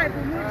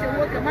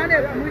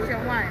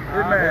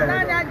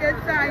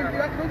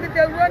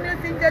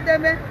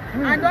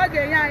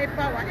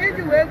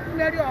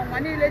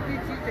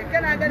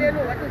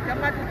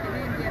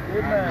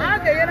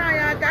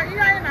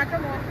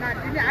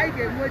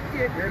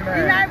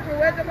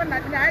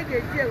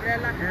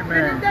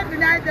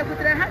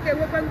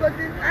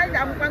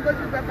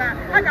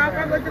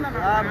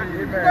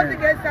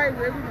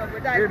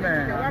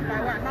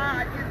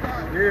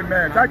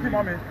 Amen. Thank you,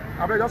 mommy.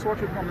 I will just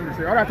watch it, mommy.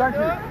 Say, all right, thank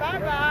you.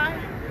 Bye-bye.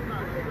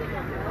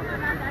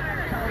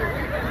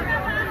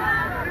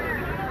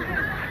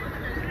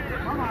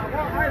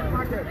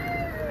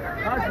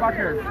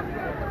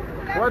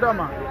 market. Well done,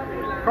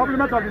 man.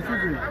 Compliment of the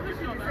season.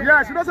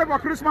 Yes, you don't say for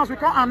Christmas we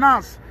can't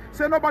announce.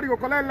 Say nobody will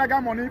collect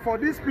legal money for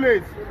this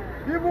place.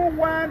 Even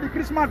when the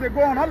Christmas they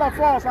go on, all of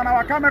us and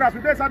our cameras,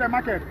 we dey inside the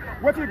market.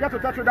 What do you get to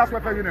tell Traders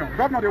Welfare Union?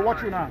 Governor, they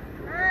watch you now.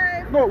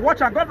 No,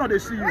 watch and Governor, they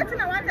see you. What thing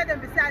I wanted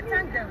them to say, I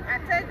thank them. I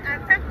thank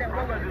them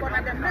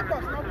because they make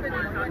us not pay the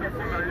money.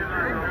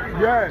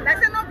 Yeah.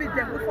 Like say not be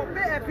them, we for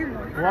pay every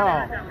month.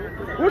 Wow.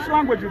 Which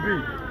language you be?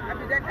 I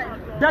be Delta.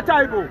 Delta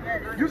Igbo.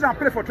 Yes. Use and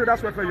pray for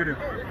Traders Welfare Union.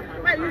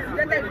 I use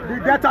Delta Igbo.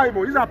 The Delta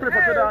Igbo. Use and pray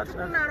for Traders.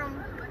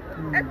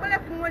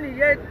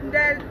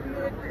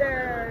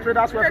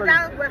 Traders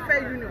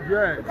Welfare Union.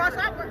 Yes. Because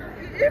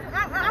if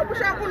I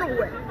wish I couldn't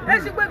wear,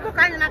 as you go,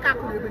 can you not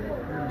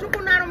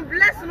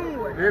bless no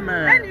way.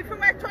 Amen. And if you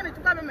were trying to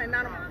come in,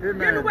 you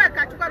know where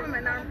to come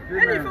in, and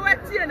if you were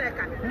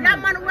Tianaka,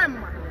 Yaman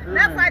Wemma.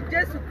 That's why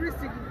Jesus Christ.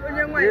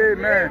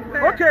 Amen.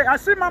 Okay, I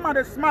see Mama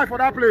they smile for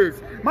that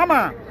place.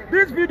 Mama,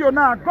 this video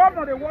now,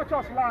 Governor they watch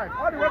us live,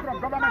 all the way from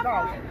government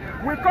house.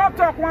 We can't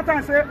talk one time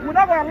and say we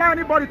never allow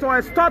anybody to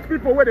extort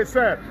people where they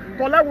sell,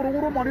 collect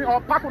money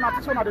or pack on a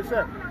that they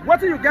sell. What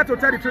do you get to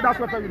tell the Traders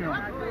Welfare Union?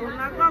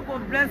 God will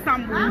bless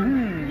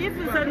someone. If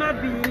you shall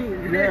not be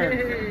in.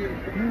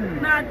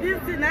 Now this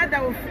thing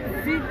that will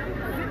see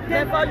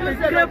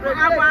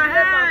our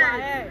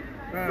head.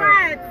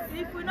 Fight.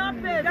 If we not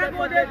pay, they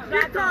go they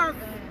beat us.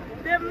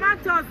 They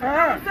match us.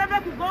 Some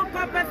people go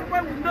come person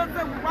when we know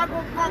say we want to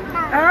come.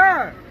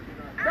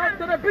 That's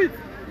to the beat.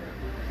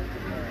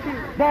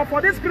 But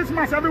for this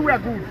Christmas, everywhere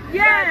good.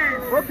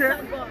 Yes. Okay.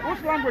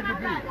 Which language you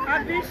be?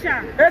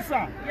 Abisha.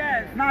 Esa.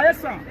 Yes. Now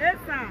Esa.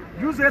 Esa.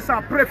 Use Esa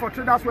and pray for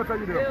Traders Welfare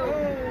Union.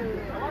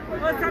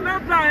 Oh, some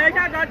of them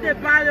got the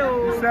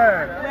battle. He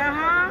said.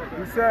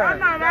 He said. I'm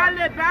not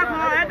really back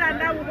home and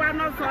then we want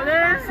to solve.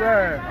 He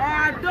said.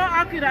 I don't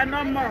occupy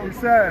no more. He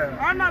said.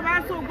 I'm not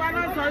going to solve. I'm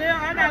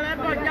not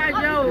going to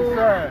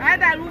said. I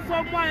don't look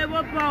for more. He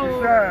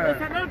said.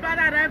 Some of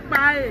them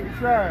buy. He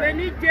said. They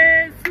need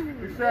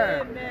Jesus.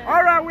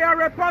 All right, we are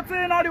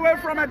reporting all the way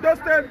from Edo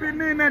State,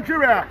 Benin,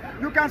 Nigeria.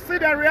 You can see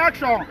the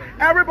reaction.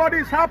 Everybody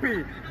is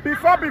happy.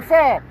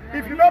 Before,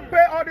 if you don't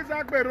pay all this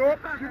agbero,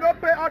 you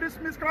don't pay all this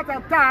miscreant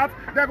and tat,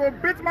 they go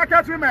beat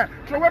market women,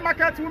 throw away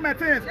market women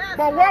things.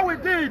 But what we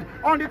did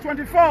on the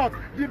 24th,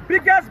 the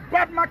biggest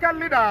bad market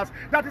leaders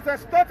that is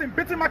extorting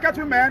beating market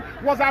women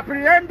was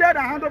apprehended and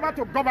handed over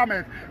to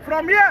government.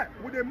 From here,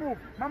 we dey move.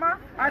 Mama,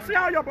 I see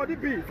how your body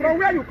be. From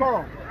where you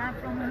come? I'm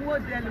from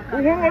Uwode.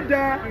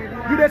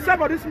 Uwode. You dey sell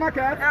for this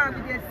market?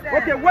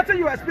 Okay, what do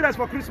you experience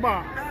for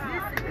Christmas?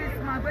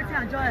 Wetin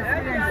I just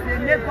experience, the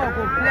neighbor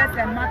go bless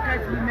the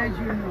market women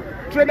union.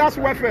 Traders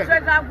Welfare.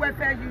 Traders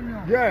Welfare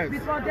Union. Yes.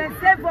 Because they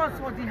save us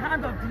for the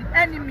hand of the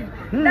enemy.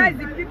 That is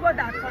the people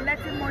that are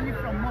collecting money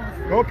from us.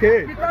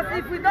 Okay. Because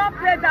if we don't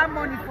pay that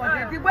money for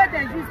them, the way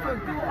they used to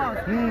do us,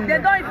 they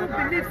don't even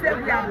believe that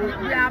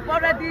we are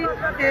already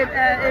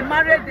a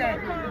married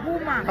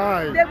woman.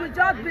 Hi. They will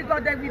just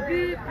because they will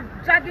be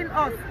dragging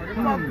us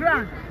for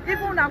ground.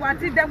 Even our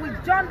teeth, they will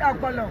join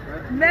Ogolo,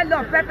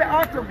 melon, pepper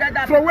all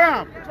together. So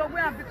where?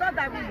 Because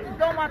that we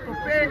don't want to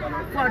pay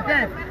for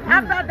them.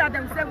 After that, they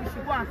will say we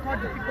should go and call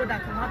the people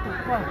that we want to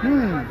call.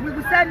 We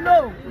will say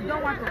no, we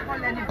don't want to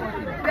call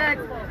anybody. But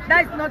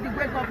that is not the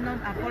way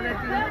government have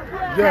already.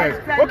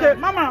 Yes. Okay,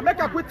 Mama, make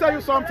a quick tell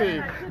you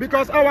something.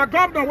 Because our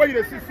governor where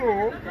you see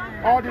so,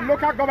 or the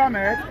local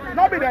government,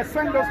 not be they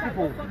send those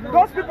people.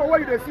 Those people where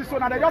you see so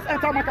now they just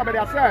enter market by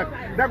themselves.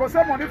 They go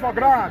save money for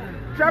grant.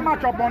 Share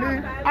much of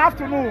money,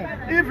 afternoon,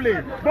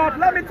 evening. But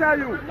let me tell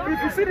you,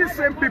 if you see these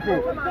same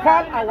people,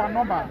 call our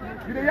number.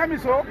 You hear me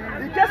so?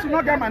 In case you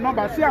not get my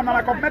number, see I'm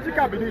a complimentary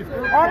cabinet.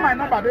 All my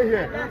number they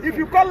here. If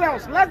you call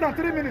us less than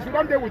 3 minutes, we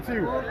don't deal with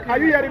you. Are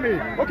you hearing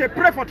me? Okay,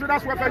 pray for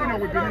Traders Welfare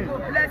Union with Benin.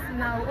 Bless you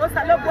now.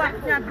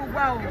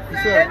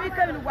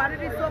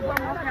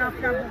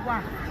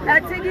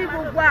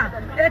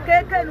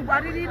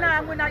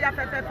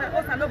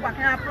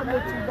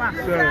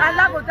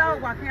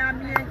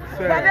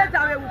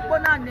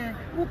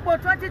 Upo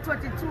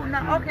 2022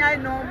 now, okay,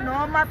 no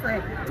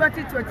matter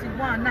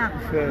 2021 now.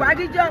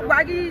 Wagi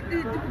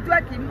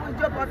dweki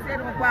mujo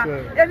bosero kwa.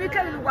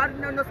 Emike ni wari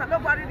no salo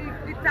wari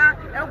lita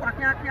e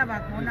wakin akin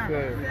abagona.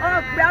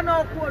 O gbe na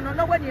oku no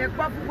no weni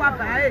egbo fuwa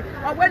bae.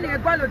 O weni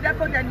egbo lo de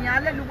ko de ni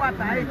ale lu wa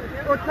bae.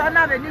 O to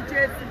na be ni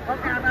Jesu.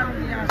 Okay,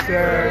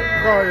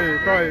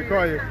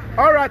 Koi.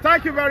 All right,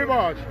 thank you very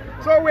much.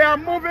 So we are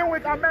moving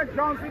with Ahmed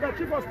Johnson, the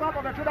Chief of Staff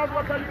of the Traders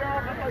Welfare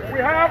Union. We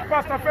have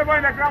Pastor Favor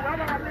in the ground. We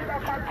have our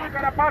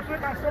leader,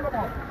 Patrick and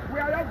Solomon. We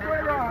are just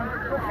going on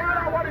to find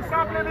out what is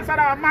happening inside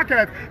our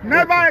market.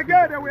 Never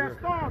again that we are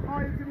start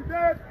or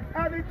intimidate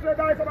any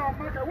trader inside our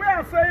market. We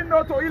are saying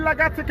no to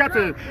illegal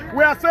ticketing.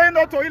 We are saying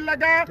no to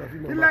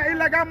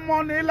illegal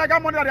money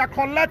that they are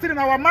collecting in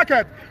our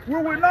market. We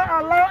will not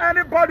allow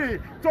anybody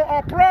to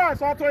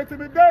oppress or to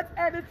intimidate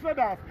any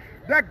traders.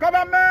 The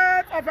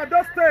government of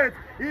Edo State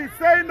is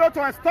saying no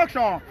to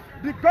extortion.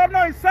 The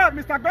governor himself,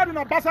 Mr. Godwin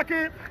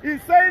Obaseki,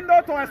 is saying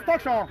no to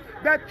extortion.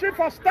 The chief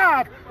of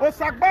staff,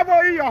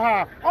 Osagbavo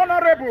Iyoha,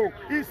 Honorable,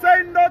 is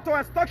saying no to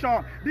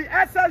extortion. The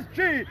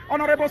SSG,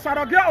 Honorable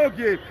Sarogia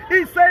Ogie,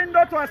 is saying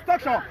no to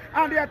extortion.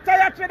 And the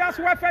entire Traders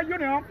Welfare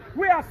Union,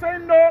 we are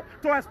saying no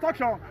to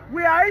extortion.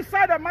 We are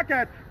inside the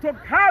market to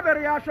have a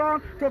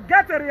reaction, to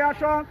get a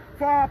reaction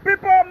for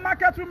people,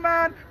 market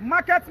women,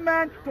 market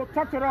men to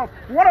talk to us.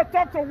 We want to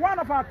talk to one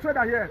of our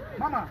traders here.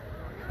 Mama,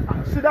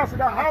 sit down,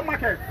 how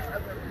market?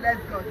 Let's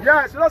go.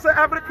 Yes, you know, say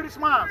every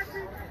Christmas.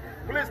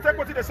 Please take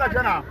what they say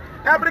now.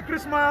 Every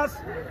Christmas,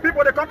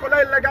 people they come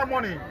collect illegal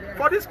money.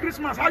 For this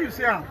Christmas, how you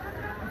see them?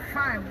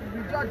 Fine,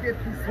 we just get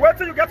peace. Wait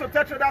till you get to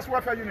Traders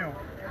Welfare Union.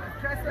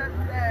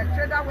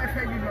 Trader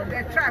Welfare Union,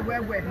 they try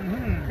well.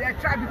 They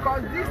try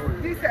because this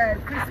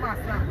Christmas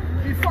now,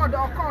 before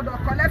they'll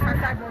collect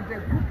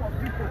 500 group of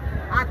people.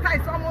 At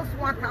times almost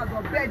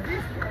 1,000.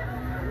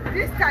 But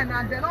this time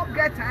now, they don't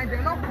get time, they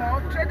don't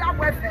call Trader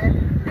Welfare.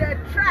 They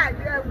try,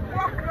 they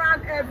walk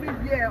around every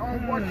year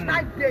on watch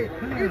night day.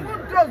 Even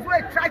those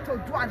who try to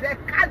do and they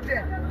catch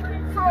them.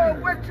 So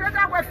with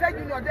Trader Welfare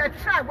Union, they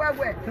try well.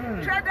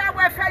 Trader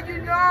Welfare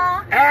Union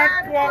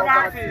and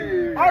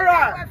poverty. All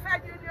right.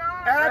 Welfare Union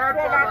and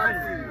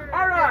poverty.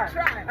 All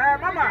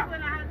right. Mama,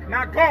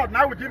 now God,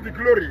 now we give the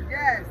glory.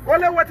 Yes.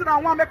 Only waiting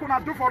on one make una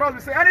do for us. We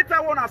say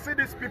anytime we wanna see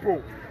these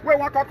people, we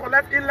want to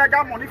collect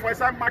illegal money for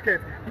inside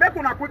market. Make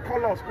una quick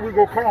call us, we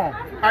go come.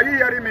 Are you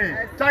hearing me?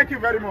 Yes. Thank you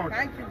very much.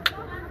 Thank you.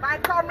 My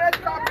comrade.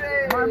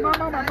 My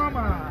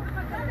mama.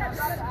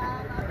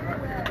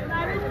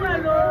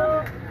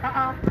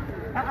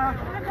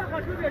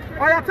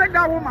 Oh yeah, take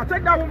that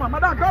woman.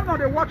 Madam Governor,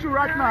 they watch you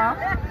right now.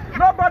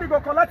 Nobody go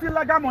collect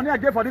illegal money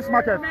again for this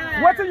market.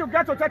 Wait till you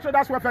get to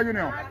Traders Welfare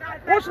Union.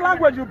 Which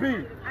language you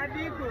be?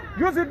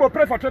 Use it, but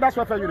pray for Traders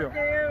Welfare Union.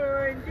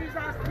 In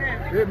Jesus'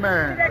 name.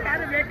 Amen.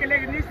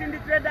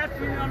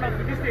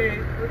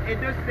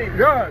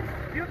 Yes.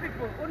 You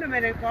people,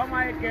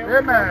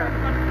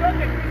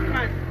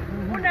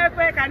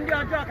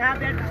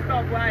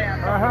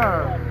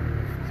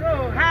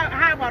 so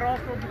how about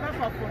also because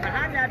of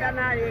how the other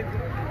night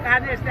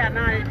can they stay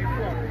night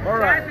before? All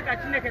right.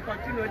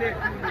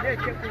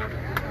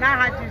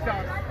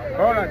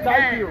 All right,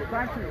 thank you.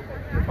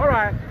 All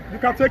right, you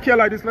can take care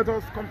like this. Let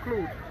us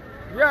conclude.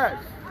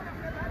 Yes.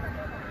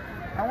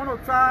 I want to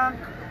thank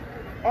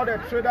all the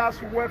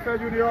Traders Welfare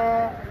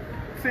Union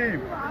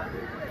team.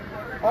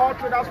 All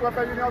Traders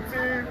Welfare Union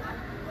team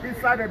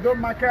inside the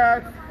Dome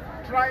Market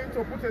trying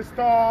to put a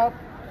stop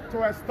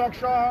to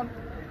extortion,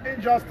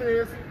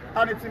 injustice,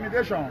 and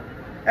intimidation.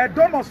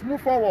 Edo must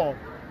move forward.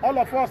 All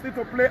of us need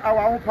to play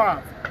our own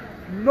part.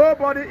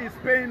 Nobody is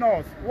paying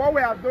us. What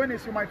we are doing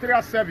is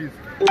humanitarian service.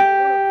 I want to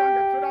thank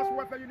the Traders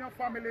Welfare Union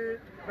family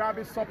that have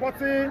been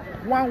supporting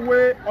one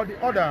way or the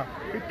other.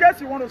 In case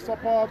you want to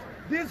support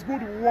this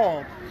good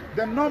work,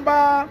 the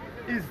number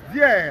is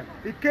there.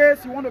 In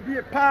case you want to be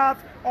a part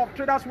of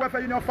Traders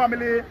Welfare Union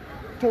family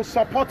to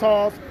support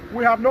us,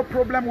 we have no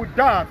problem with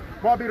that.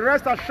 But be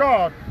rest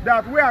assured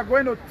that we are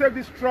going to take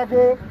this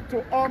struggle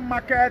to all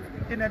markets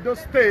in Edo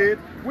State.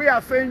 We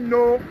are saying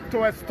no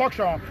to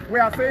extortion. We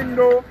are saying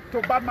no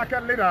to bad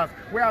market leaders.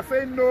 We are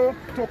saying no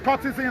to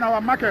courtesy in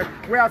our market.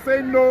 We are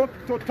saying no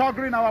to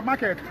thuggery in our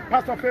market.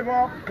 Pastor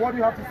Favor, what do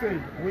you have to say?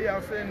 We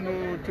are saying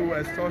no to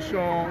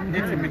extortion,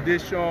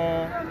 intimidation,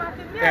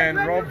 and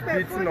rough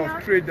beating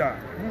of traders.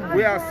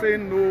 We are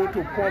saying no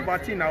to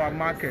poverty in our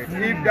market.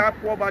 If that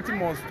poverty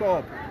must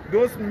stop,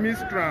 those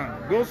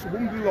miscreants, those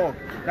hoodlums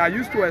that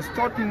used to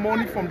extort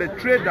money from the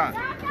traders,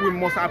 we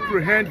must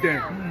apprehend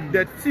them.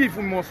 The thief,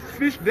 we must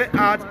fish them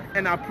out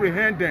and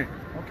apprehend them.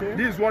 Okay.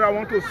 This is what I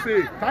want to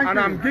say. Thank you.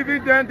 I'm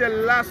giving them the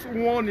last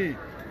warning.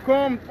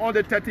 Come on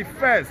the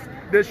 31st.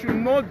 They should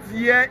not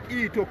dare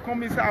to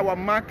come inside our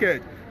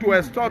market to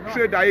extort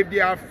traders. If they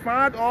are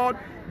found out,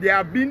 they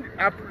have been,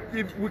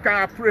 if we can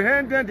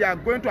apprehend them, they are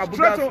going to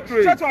Abuja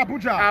straight. Straight to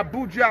Abuja.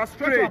 Abuja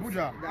straight. To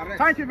Abuja.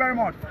 Thank you very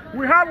much.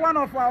 We have one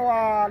of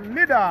our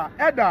leader,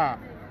 Edda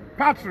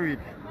Patrick,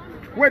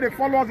 where they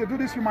follow us, they do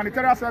this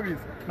humanitarian service.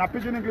 Now,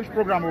 Pidgin English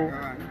program.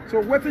 So,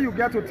 what do you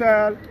get to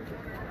tell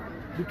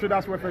the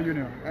Traders Welfare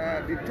Union?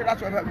 The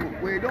Traders Welfare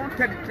Union, we don't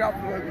tell the Traders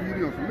Welfare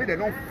Union, may they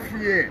don't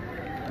fear.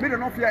 May they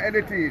don't fear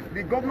anything.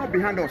 The governor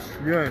behind us.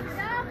 Yes.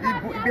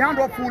 He behind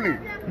us fully.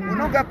 We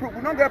don't get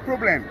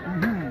problem.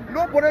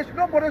 Nobody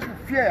should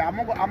fear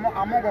among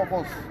of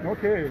us.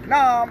 Okay.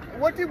 Now,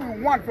 what we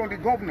want from the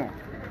governor?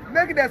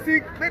 Make them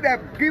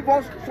give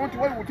us something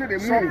where we take the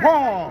move.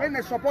 Support. When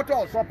they support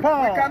us.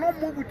 Support. We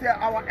cannot move with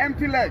our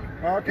empty leg.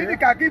 Okay. If they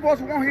can give us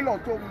one hilo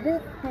to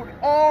move to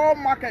all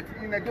market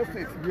in Edo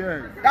State.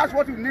 Yes. That's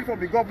what we need from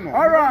the governor.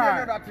 All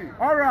right.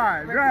 All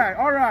right. Right.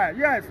 All right.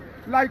 Yes.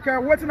 Like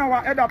waiting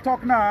our head up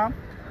talk now.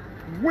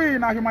 We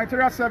in our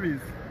humanitarian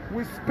service,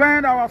 we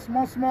spend our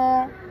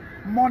small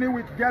money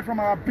we get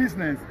from our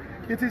business.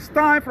 It is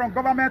time for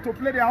government to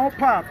play their own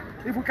part.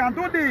 If we can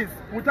do this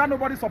without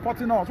nobody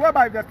supporting us,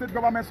 whereby if the state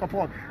government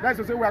support, that's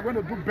to say we are going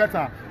to do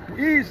better.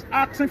 He is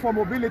asking for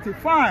mobility.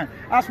 Fine.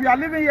 As we are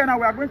living here now,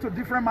 we are going to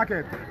different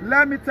markets.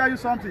 Let me tell you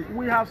something.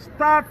 We have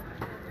started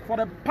for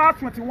the past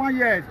 21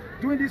 years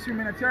doing this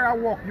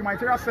humanitarian work,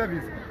 humanitarian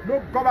service. No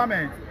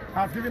government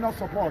has given us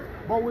support,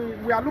 but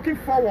we are looking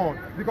forward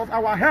because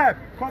our help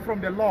comes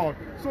from the Lord.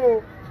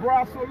 So,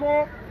 Bro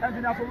Solo,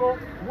 Engineer Solo,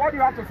 what do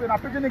you have to say in a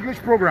Pidgin English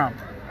program?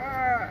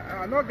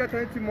 I don't get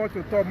anything much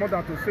to talk more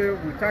than to say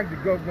we thank the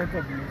government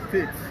of the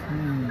state.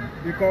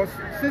 Because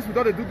since we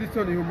don't do this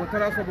on the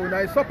humanitarian support,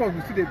 now support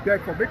we see they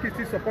beg for, make it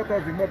still support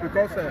us the more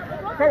because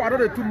power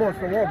don't too much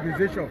from one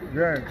organization.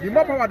 Yeah. The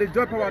more power they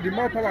join power, the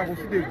more power we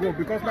see they grow.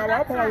 Because now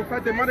our power we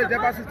fight they manage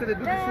ever since they do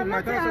this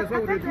humanitarian service,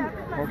 what they do.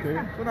 Okay.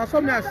 So now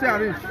something I say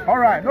arrange. All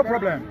right, no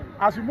problem.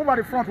 As you move at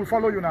the front, we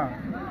follow you now.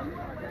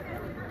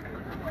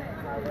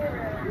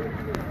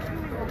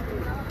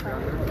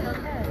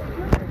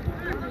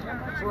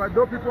 So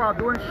Edo people are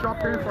doing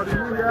shopping for the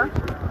new year.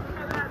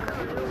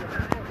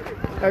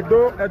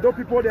 Edo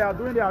people, they are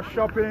doing their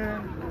shopping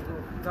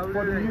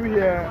for the new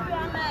year.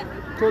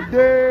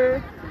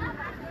 Today,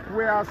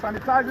 we are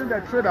sanitizing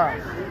the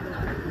traders,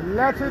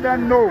 letting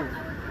them know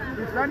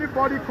if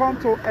anybody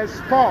comes to a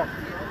store,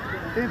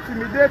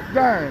 intimidate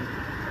them,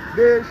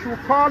 they should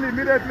call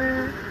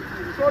immediately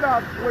so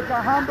that we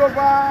can hand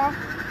over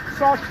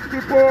such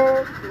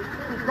people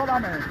to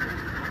government.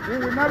 We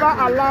will never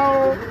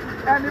allow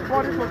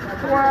anybody to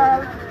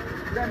spoil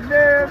the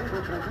name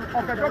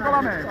of the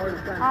government.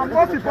 And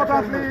most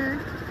importantly,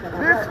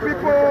 these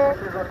people,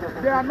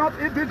 they are not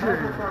indigenous.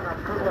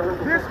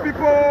 These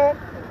people,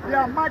 they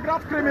are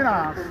migrant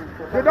criminals.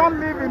 They don't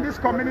live in this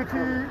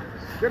community.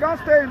 They don't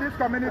stay in this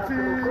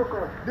community.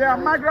 They are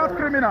migrant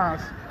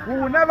criminals. We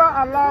will never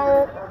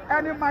allow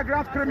any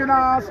migrant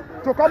criminals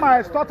to come and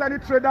extort any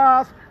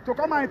traders, to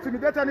come and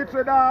intimidate any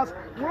traders.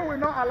 We will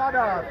not allow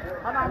that.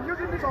 And I'm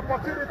using this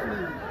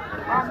opportunity.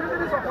 What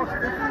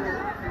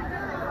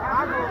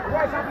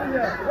is happening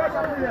here? What's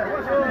happening here?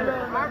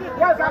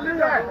 What's happening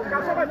here?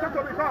 Can somebody talk to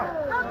me, car?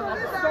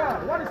 Sir,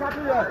 what is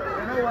happening here?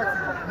 You know what?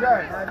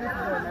 Yes.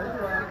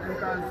 This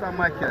is some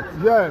market.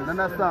 Yes.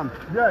 Understand?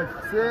 Yes.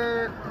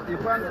 Say, you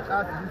can't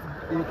ask this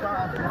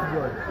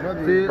boy.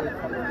 Say,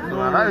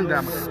 around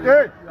them.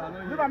 Hey,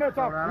 leave a minute,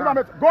 talk.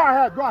 Go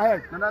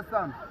ahead.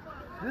 Understand?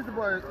 This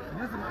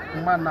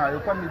man now, you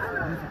come meet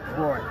this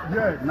boy.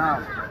 Yes.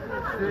 Now,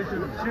 say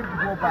ship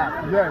go back.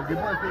 Yes. The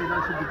boy say you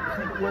don't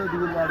ship where the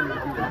wheelbarrow is.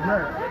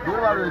 Yes. The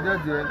wheelbarrow is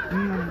just there.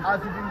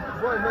 As if the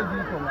boy not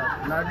give come out,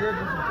 now there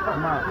this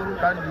man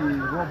carry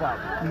the rubber.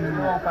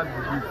 No one pack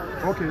the beef.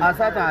 Okay. As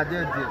Satan are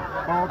there.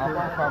 Okay.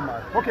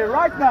 Farmers. Okay,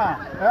 right now,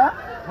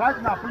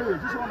 please.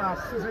 This one is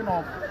season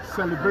of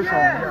celebration.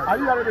 Yes. Are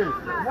you hearing me?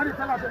 When you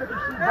tell us to make it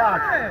shift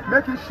back,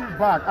 make it shift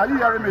back. Are you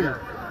hearing me?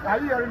 Are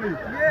you hearing me?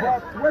 Yes.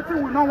 But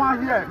waiting we no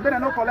one here. They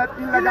don't collect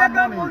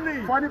illegal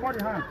money for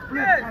anybody hand.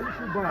 Please, can you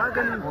shift back?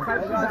 Don't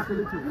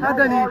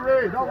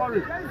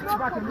worry. Shift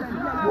back a little.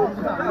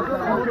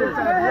 Okay.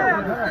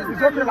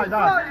 It's okay like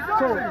that.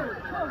 So,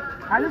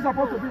 are you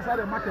supposed to be inside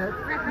the market?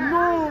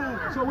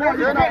 No. So where are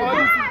you?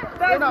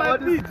 That's my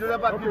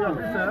people.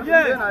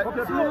 Yes.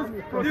 Okay, so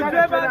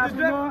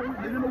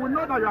we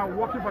know that you are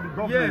working for the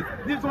government.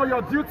 Yes. So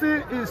your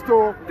duty is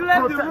to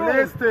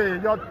protect.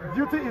 Your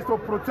duty is to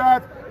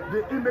protect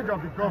the image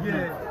of the government.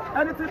 Yes.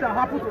 Anything that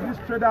happens to these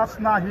traders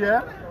now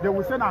here, they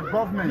will send our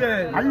government.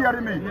 Yes. Are you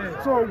hearing me?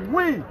 Yes. So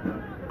we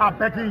are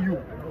begging you,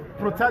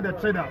 protect the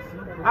traders.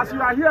 As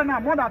you are here now,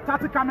 more than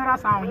 30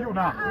 cameras are on you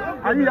now.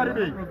 Are you hearing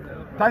me?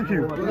 Thank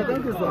you.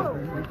 Thank you, sir.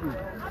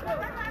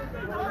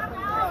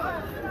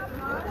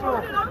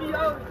 So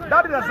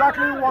that is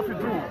exactly what we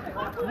do.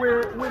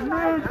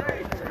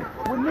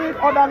 We need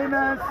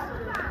orderliness.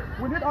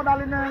 We need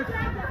orderliness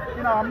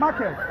in our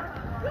market.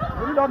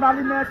 We need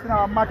orderliness in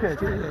our market.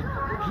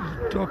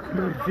 Talk,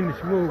 no, finish.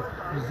 We'll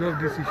resolve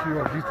this issue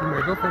of this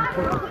woman. Go for the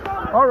photo.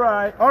 All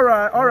right.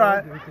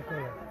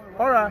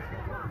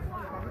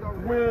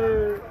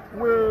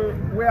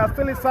 We are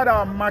still inside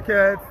our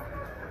market.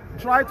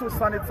 Try to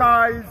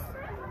sanitize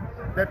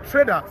the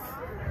traders.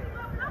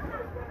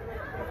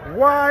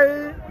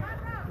 Why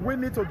we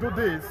need to do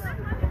this?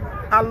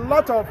 A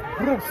lot of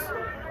groups,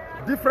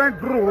 different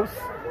groups,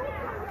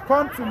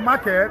 come to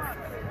market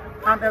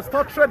and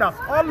extort traders,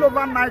 all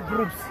over night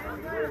groups.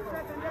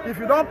 If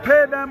you don't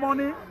pay them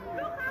money,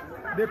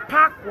 they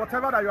pack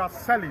whatever that you are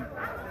selling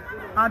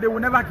and they will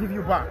never give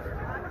you back.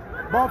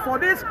 But for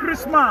this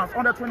Christmas,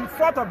 on the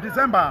 24th of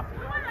December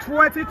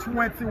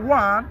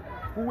 2021,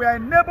 we were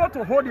enabled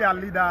to hold their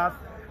leaders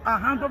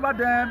and hand over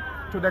them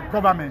to the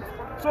government.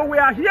 So we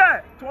are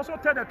here to also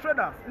tell the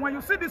traders, when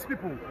you see these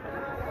people,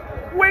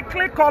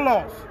 quickly call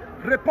us,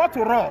 report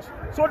to us,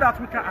 so that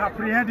we can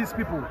apprehend these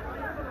people.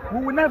 We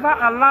will never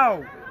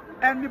allow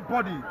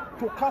anybody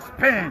to cause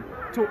pain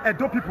to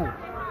Edo people.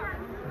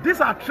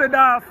 These are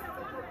traders,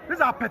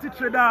 these are petty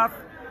traders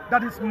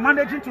that is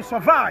managing to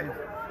survive.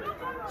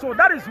 So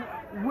that is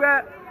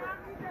where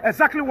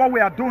exactly what we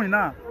are doing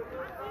now.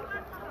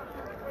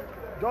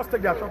 Just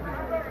take their shopping.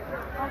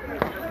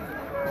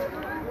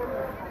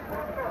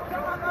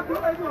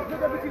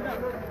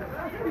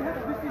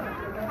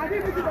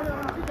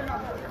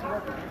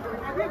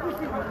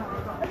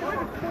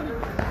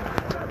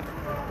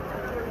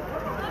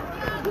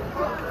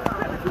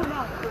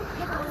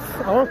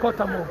 I won't cut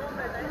them off.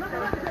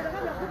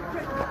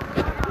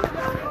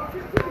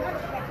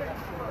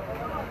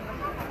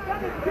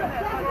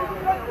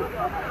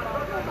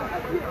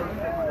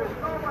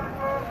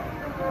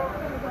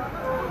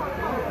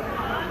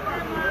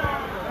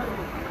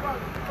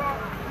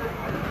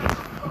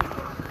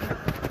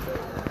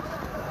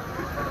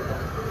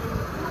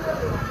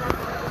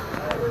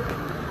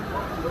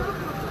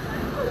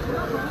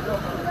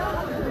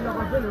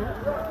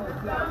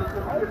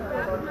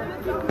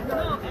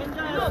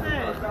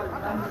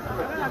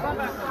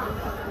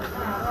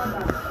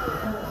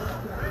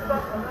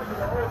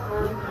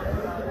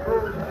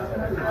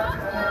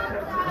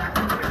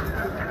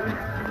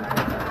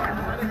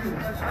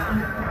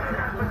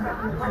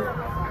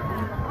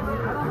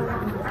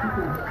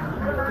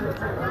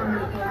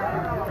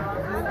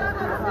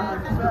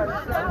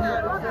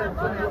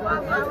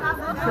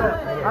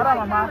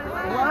 Mama,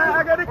 when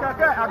I get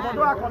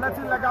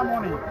collecting legal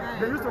money.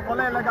 They used to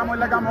collect legal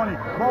money.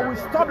 But we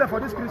stop them for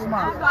this Christmas.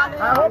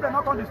 I hope they're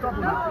not going to stop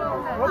you.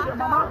 Okay,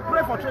 Mama,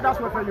 pray for Traders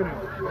Welfare Union.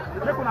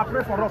 Make una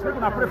pray for us. Make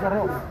una pray for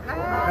us.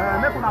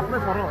 Make una pray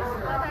for us.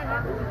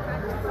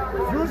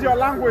 Use your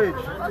language.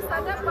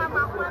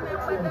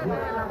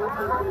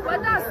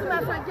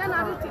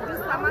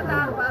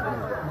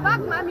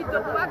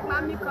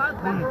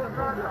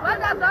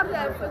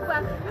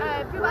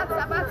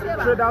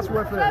 Traders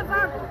Welfare.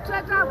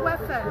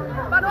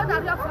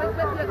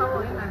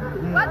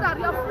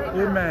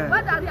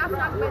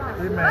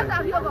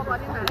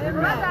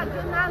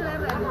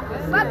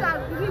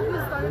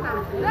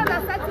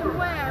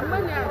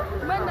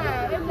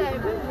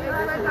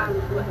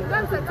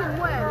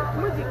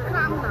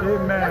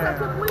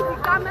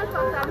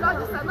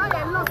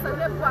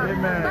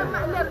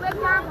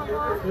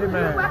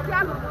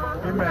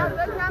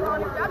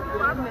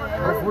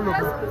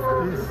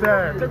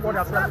 Take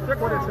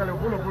what they sell.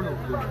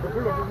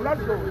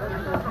 Let's go.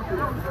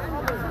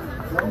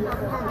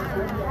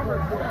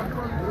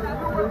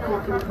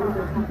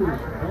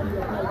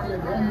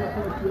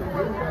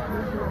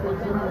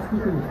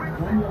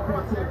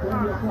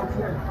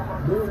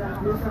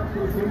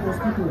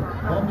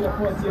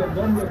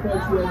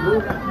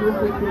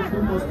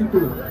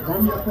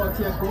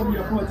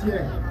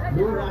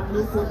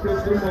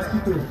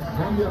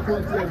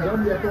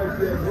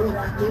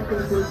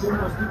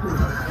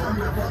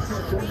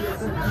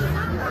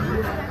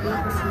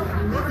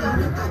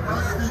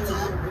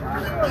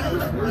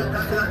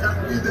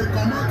 If they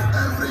come out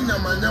every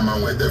nyama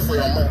where they for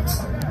your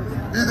mouth.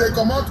 If they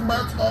come out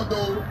mouth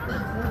although.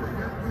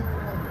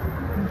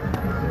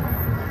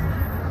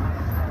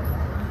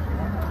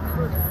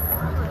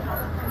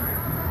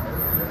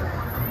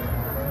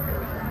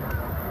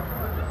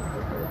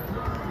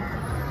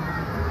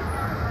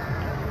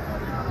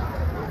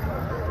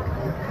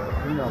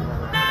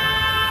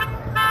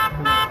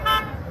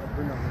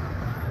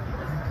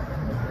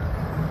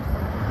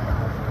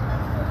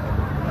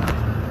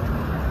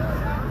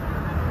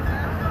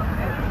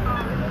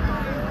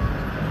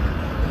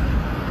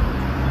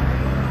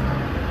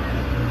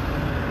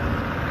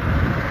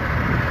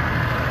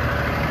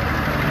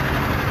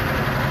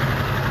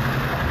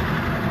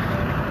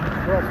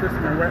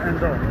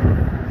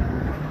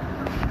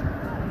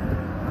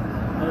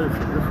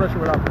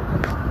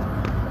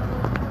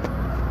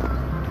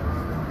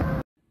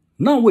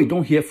 Now we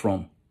don't hear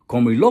from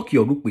Comrade Lucky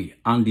Orupe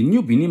and the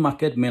new Benin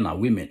market men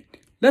and women.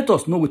 Let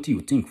us know what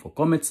you think for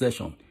comment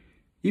section.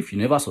 If you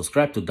never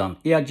subscribe to Dan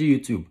ARG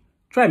YouTube,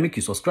 try make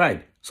you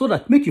subscribe so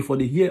that make you for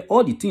the hear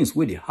all the things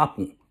where they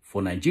happen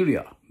for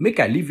Nigeria. Make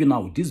I leave you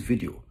now with this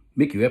video.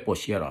 Make you help us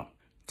share them.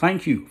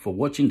 Thank you for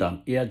watching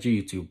Dan ARG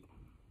YouTube.